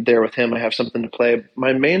when I'm there with him, I have something to play.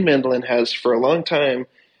 My main mandolin has for a long time,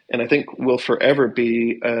 and I think will forever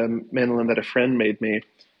be a mandolin that a friend made me.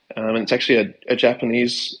 And it's actually a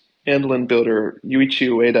Japanese mandolin builder, Yuichi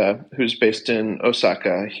Ueda, who's based in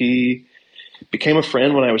Osaka. He became a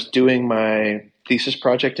friend when I was doing my thesis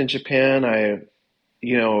project in Japan.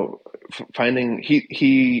 Finding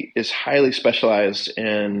he is highly specialized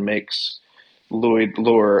and makes Lloyd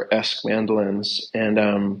Loar-esque mandolins.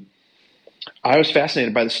 And I was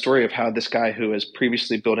fascinated by the story of how this guy who was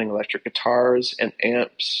previously building electric guitars and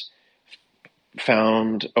amps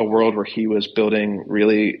found a world where he was building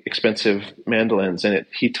really expensive mandolins. And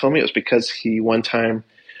he told me it was because he one time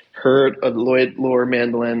heard a Lloyd Loar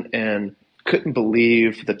mandolin and couldn't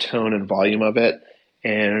believe the tone and volume of it.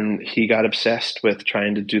 And he got obsessed with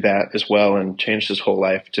trying to do that as well and changed his whole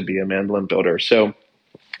life to be a mandolin builder. So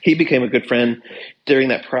he became a good friend during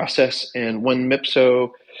that process. And when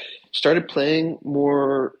Mipso started playing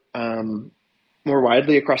more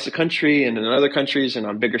widely across the country and in other countries and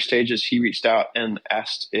on bigger stages, he reached out and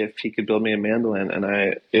asked if he could build me a mandolin. And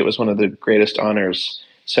it was one of the greatest honors.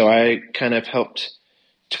 So I kind of helped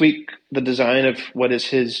tweak the design of what is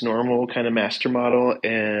his normal kind of master model.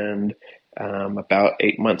 And about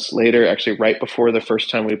 8 months later, actually right before the first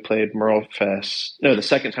time we played the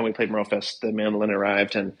second time we played Merlefest, the mandolin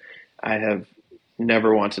arrived, and I have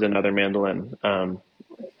never wanted another mandolin.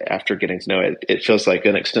 After getting to know it, it feels like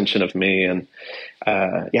an extension of me, and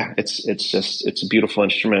it's a beautiful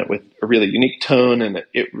instrument with a really unique tone, and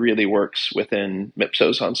it really works within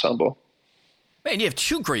Mipso's ensemble. Man, you have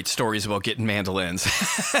two great stories about getting mandolins.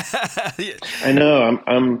 I know.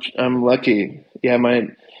 I'm lucky. Yeah, my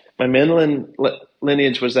mandolin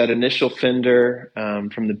lineage was that initial Fender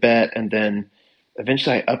from the Bet, and then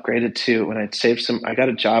eventually I upgraded to when I'd saved some. I got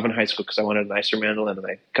a job in high school because I wanted a nicer mandolin, and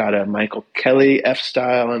I got a Michael Kelly F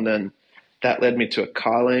style, and then that led me to a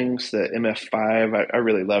Collings, the MF5. I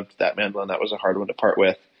really loved that mandolin. That was a hard one to part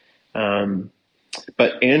with.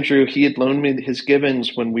 But Andrew, he had loaned me his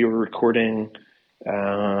Gibbons when we were recording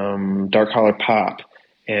Dark Holler Pop,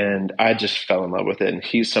 and I just fell in love with it. And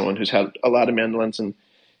he's someone who's had a lot of mandolins, and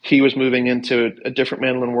he was moving into a different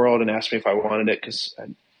mandolin world and asked me if I wanted it because I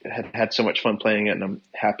had so much fun playing it, and I'm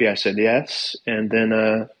happy I said yes. And then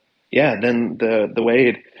then the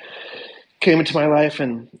Wade came into my life,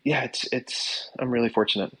 and I'm really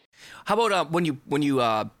fortunate. How about when you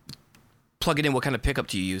plug it in, what kind of pickup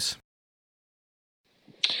do you use?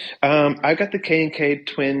 I got the K&K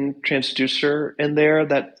twin transducer in there.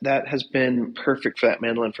 That has been perfect for that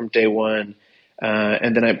mandolin from day one.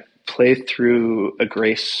 And then I played through a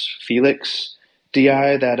Grace Felix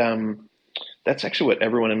DI that's actually what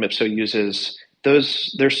everyone in Mipso uses.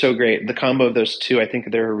 They're so great. The combo of those two, I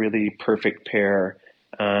think they're a really perfect pair.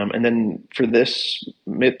 And then for this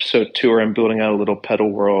Mipso tour, I'm building out a little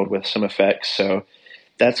pedal world with some effects. So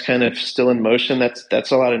that's kind of still in motion.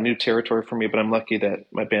 That's a lot of new territory for me, but I'm lucky that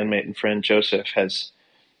my bandmate and friend Joseph has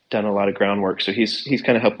done a lot of groundwork. So he's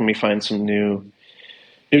kind of helping me find some new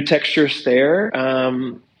textures there.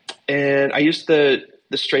 And I used the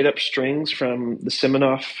straight up strings from the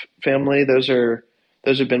Siminoff family. Those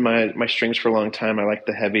have been my strings for a long time. I like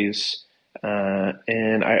the heavies.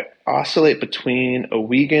 And I oscillate between a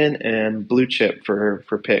Wiegand and Blue Chip for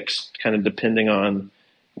picks, kind of depending on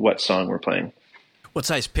what song we're playing. What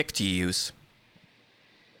size pick do you use?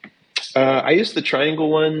 I use the triangle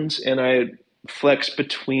ones, and I flex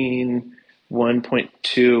between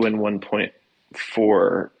 1.2 and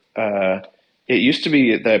 1.4. It used to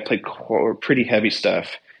be that I played pretty heavy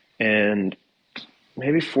stuff, and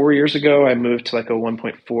maybe 4 years ago I moved to like a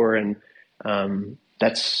 1.4, and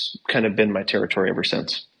that's kind of been my territory ever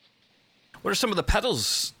since. What are some of the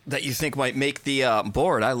pedals that you think might make the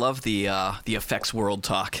board? I love the effects world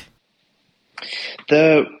talk.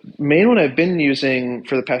 The main one I've been using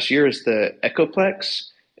for the past year is the Echoplex,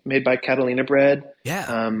 made by Catalina Bread.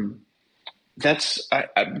 Yeah. That's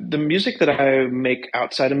the music that I make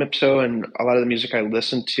outside of Mipso, and a lot of the music I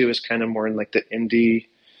listen to is kind of more in like the indie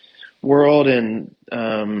world, and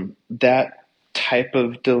that type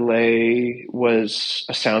of delay was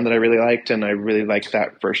a sound that I really liked, and I really liked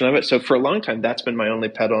that version of it. So for a long time, that's been my only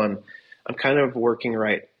pedal, and I'm kind of working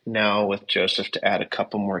right now with Joseph to add a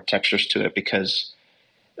couple more textures to it, because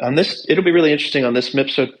on this, it'll be really interesting on this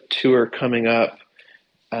Mipso tour coming up.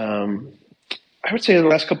 I would say in the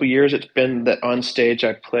last couple of years, it's been that on stage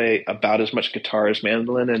I play about as much guitar as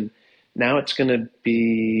mandolin, and now it's going to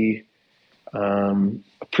be a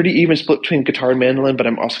pretty even split between guitar and mandolin, but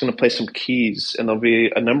I'm also going to play some keys, and there'll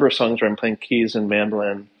be a number of songs where I'm playing keys and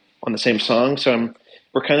mandolin on the same song. So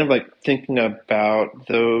we're kind of like thinking about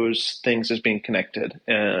those things as being connected.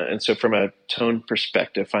 And so from a tone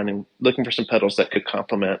perspective, looking for some pedals that could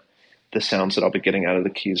complement the sounds that I'll be getting out of the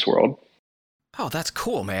keys world. Oh, that's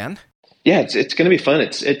cool, man. Yeah, it's going to be fun.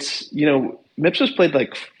 It's Mipso's played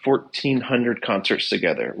like 1,400 concerts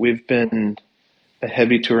together. We've been a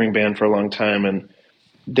heavy touring band for a long time, and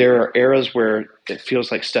there are eras where it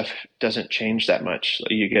feels like stuff doesn't change that much.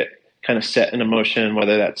 You get kind of set in emotion,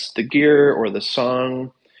 whether that's the gear or the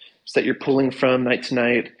songs that you're pulling from night to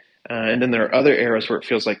night. And then there are other eras where it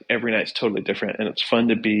feels like every night's totally different. And it's fun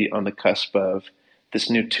to be on the cusp of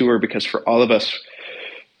this new tour, because for all of us,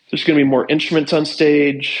 There's going to be more instruments on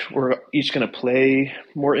stage. We're each going to play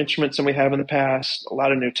more instruments than we have in the past. A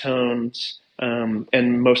lot of new tones,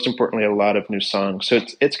 and most importantly, a lot of new songs. So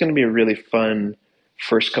it's going to be a really fun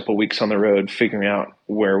first couple weeks on the road, figuring out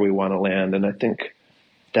where we want to land. And I think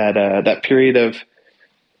that that period of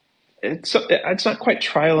it's not quite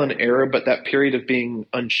trial and error, but that period of being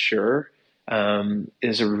unsure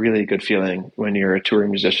is a really good feeling when you're a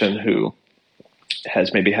touring musician who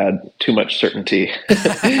has maybe had too much certainty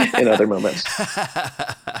in other moments.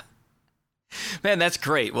 Man, that's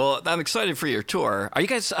great. Well, I'm excited for your tour. Are you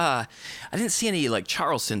guys, I didn't see any like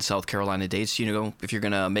Charleston, South Carolina dates. Do you know if you're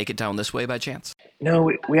going to make it down this way by chance?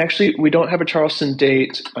 No, we actually, we don't have a Charleston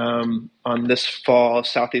date on this fall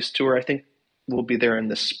Southeast tour. I think we'll be there in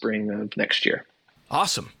the spring of next year.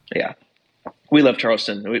 Awesome. Yeah. We love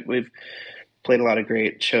Charleston. We've played a lot of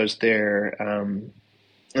great shows there. And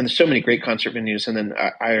there's so many great concert venues. And then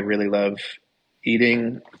I really love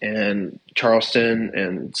Eating, and Charleston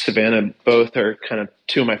and Savannah both are kind of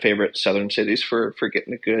two of my favorite southern cities for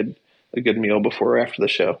getting a good meal before or after the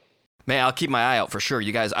show. Man, I'll keep my eye out for sure.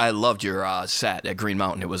 You guys, I loved your set at Green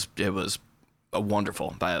Mountain. It was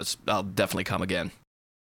wonderful. I'll definitely come again.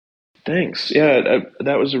 Thanks. Yeah,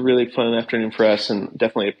 that was a really fun afternoon for us, and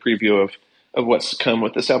definitely a preview of what's to come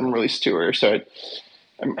with this album release tour. So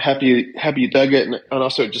I'm happy you dug it, and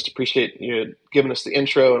also just appreciate you giving us the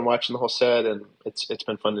intro and watching the whole set, and it's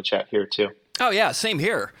been fun to chat here too. Oh yeah, same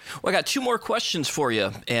here. Well, I got two more questions for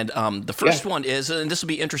you, and the first one is, and this will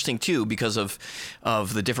be interesting too because of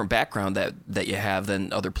the different background that you have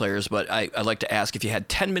than other players. But I'd like to ask, if you had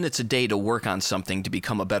 10 minutes a day to work on something to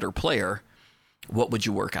become a better player, what would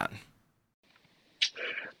you work on?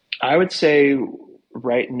 I would say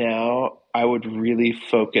right now I would really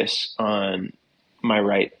focus on my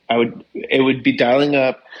right. It would be dialing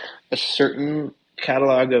up a certain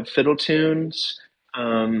catalog of fiddle tunes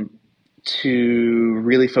to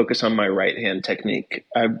really focus on my right hand technique.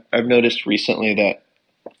 I've noticed recently that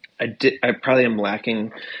I probably am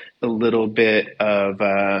lacking a little bit of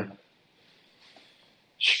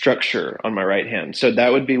structure on my right hand. So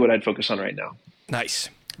that would be what I'd focus on right now. Nice.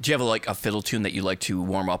 Do you have a fiddle tune that you like to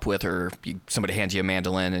warm up with, or somebody hands you a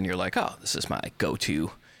mandolin and you're like, oh, this is my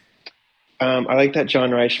go-to? I like that John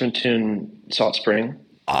Reichman tune, Salt Spring.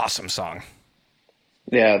 Awesome song.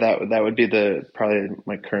 Yeah, that would be probably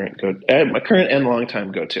my current and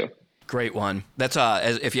longtime go-to. Great one. That's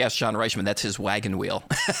if you ask John Reichman, that's his wagon wheel.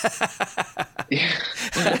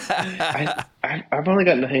 Yeah, I've only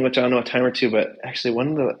gotten to hang with John a time or two, but actually,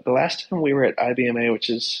 the last time we were at IBMA, which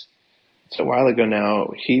is a while ago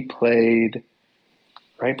now, he played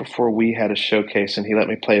right before we had a showcase, and he let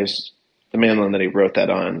me play the mandolin that he wrote that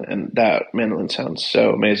on, and that mandolin sounds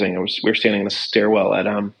so amazing. We were standing in the stairwell at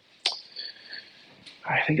I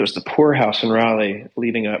think it was the Poorhouse in Raleigh,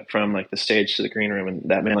 leading up from like the stage to the green room, and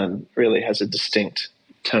that mandolin really has a distinct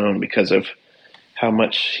tone because of how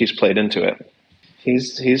much he's played into it.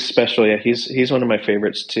 He's special. Yeah, he's one of my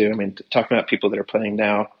favorites too. I mean, talking about people that are playing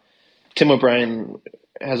now, Tim O'Brien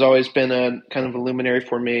has always been a kind of a luminary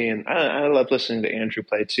for me, and I love listening to Andrew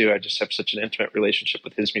play too. I just have such an intimate relationship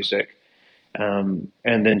with his music.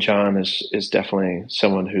 And then John is definitely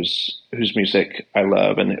someone whose music I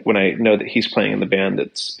love, and when I know that he's playing in the band,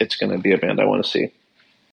 it's going to be a band I want to see.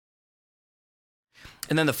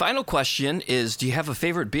 And then the final question is, do you have a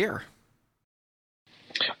favorite beer?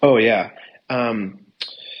 Oh yeah.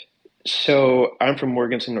 So I'm from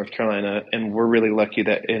Morganton, North Carolina, and we're really lucky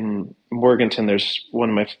that in Morganton there's one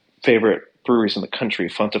of my favorite breweries in the country,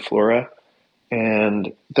 Fontaflora.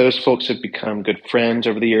 And those folks have become good friends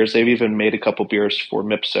over the years. They've even made a couple beers for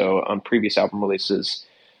Mipso on previous album releases.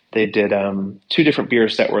 They did 2 different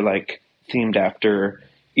beers that were like themed after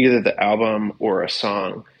either the album or a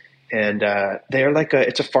song. And they're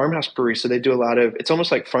it's a farmhouse brewery. So they do it's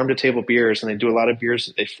almost like farm to table beers. And they do a lot of beers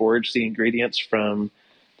that they forage the ingredients from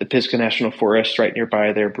the Pisgah National Forest right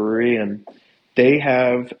nearby their brewery. And they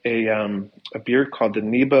have a beer called the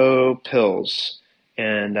Nebo Pils.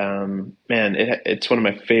 And man, it's one of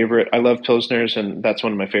my favorite. I love Pilsners, and that's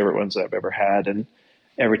one of my favorite ones that I've ever had. And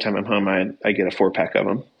every time I'm home, I get a 4-pack of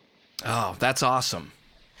them. Oh, that's awesome.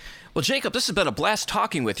 Well, Jacob, this has been a blast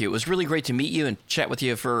talking with you. It was really great to meet you and chat with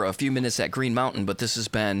you for a few minutes at Green Mountain. But this has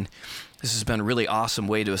been a really awesome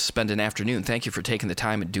way to spend an afternoon. Thank you for taking the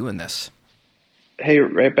time and doing this. Hey,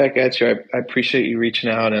 right back at you. I appreciate you reaching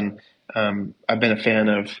out, and I've been a fan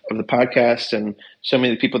of the podcast, and so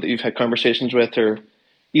many of the people that you've had conversations with are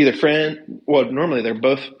either normally they're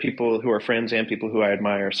both people who are friends and people who I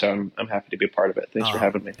admire, so I'm happy to be a part of it. Thanks for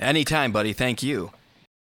having me. Anytime, buddy. Thank you.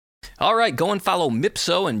 All right, go and follow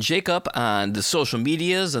Mipso and Jacob on the social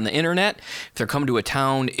medias and the internet. If they're coming to a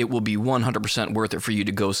town, it will be 100% worth it for you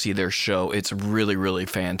to go see their show. It's really, really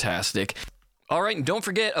fantastic. All right, and don't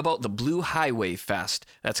forget about the Blue Highway Fest.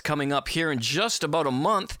 That's coming up here in just about a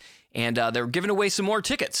month, and they're giving away some more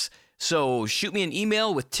tickets. So shoot me an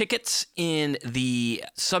email with tickets in the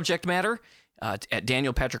subject matter at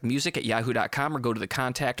danielpatrickmusic@yahoo.com, or go to the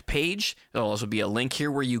contact page. There'll also be a link here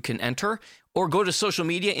where you can enter. Or go to social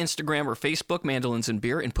media, Instagram or Facebook, Mandolins and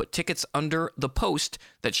Beer, and put tickets under the post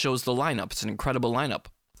that shows the lineup. It's an incredible lineup.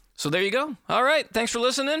 So there you go. All right, thanks for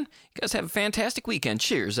listening. You guys have a fantastic weekend.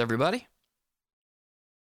 Cheers, everybody.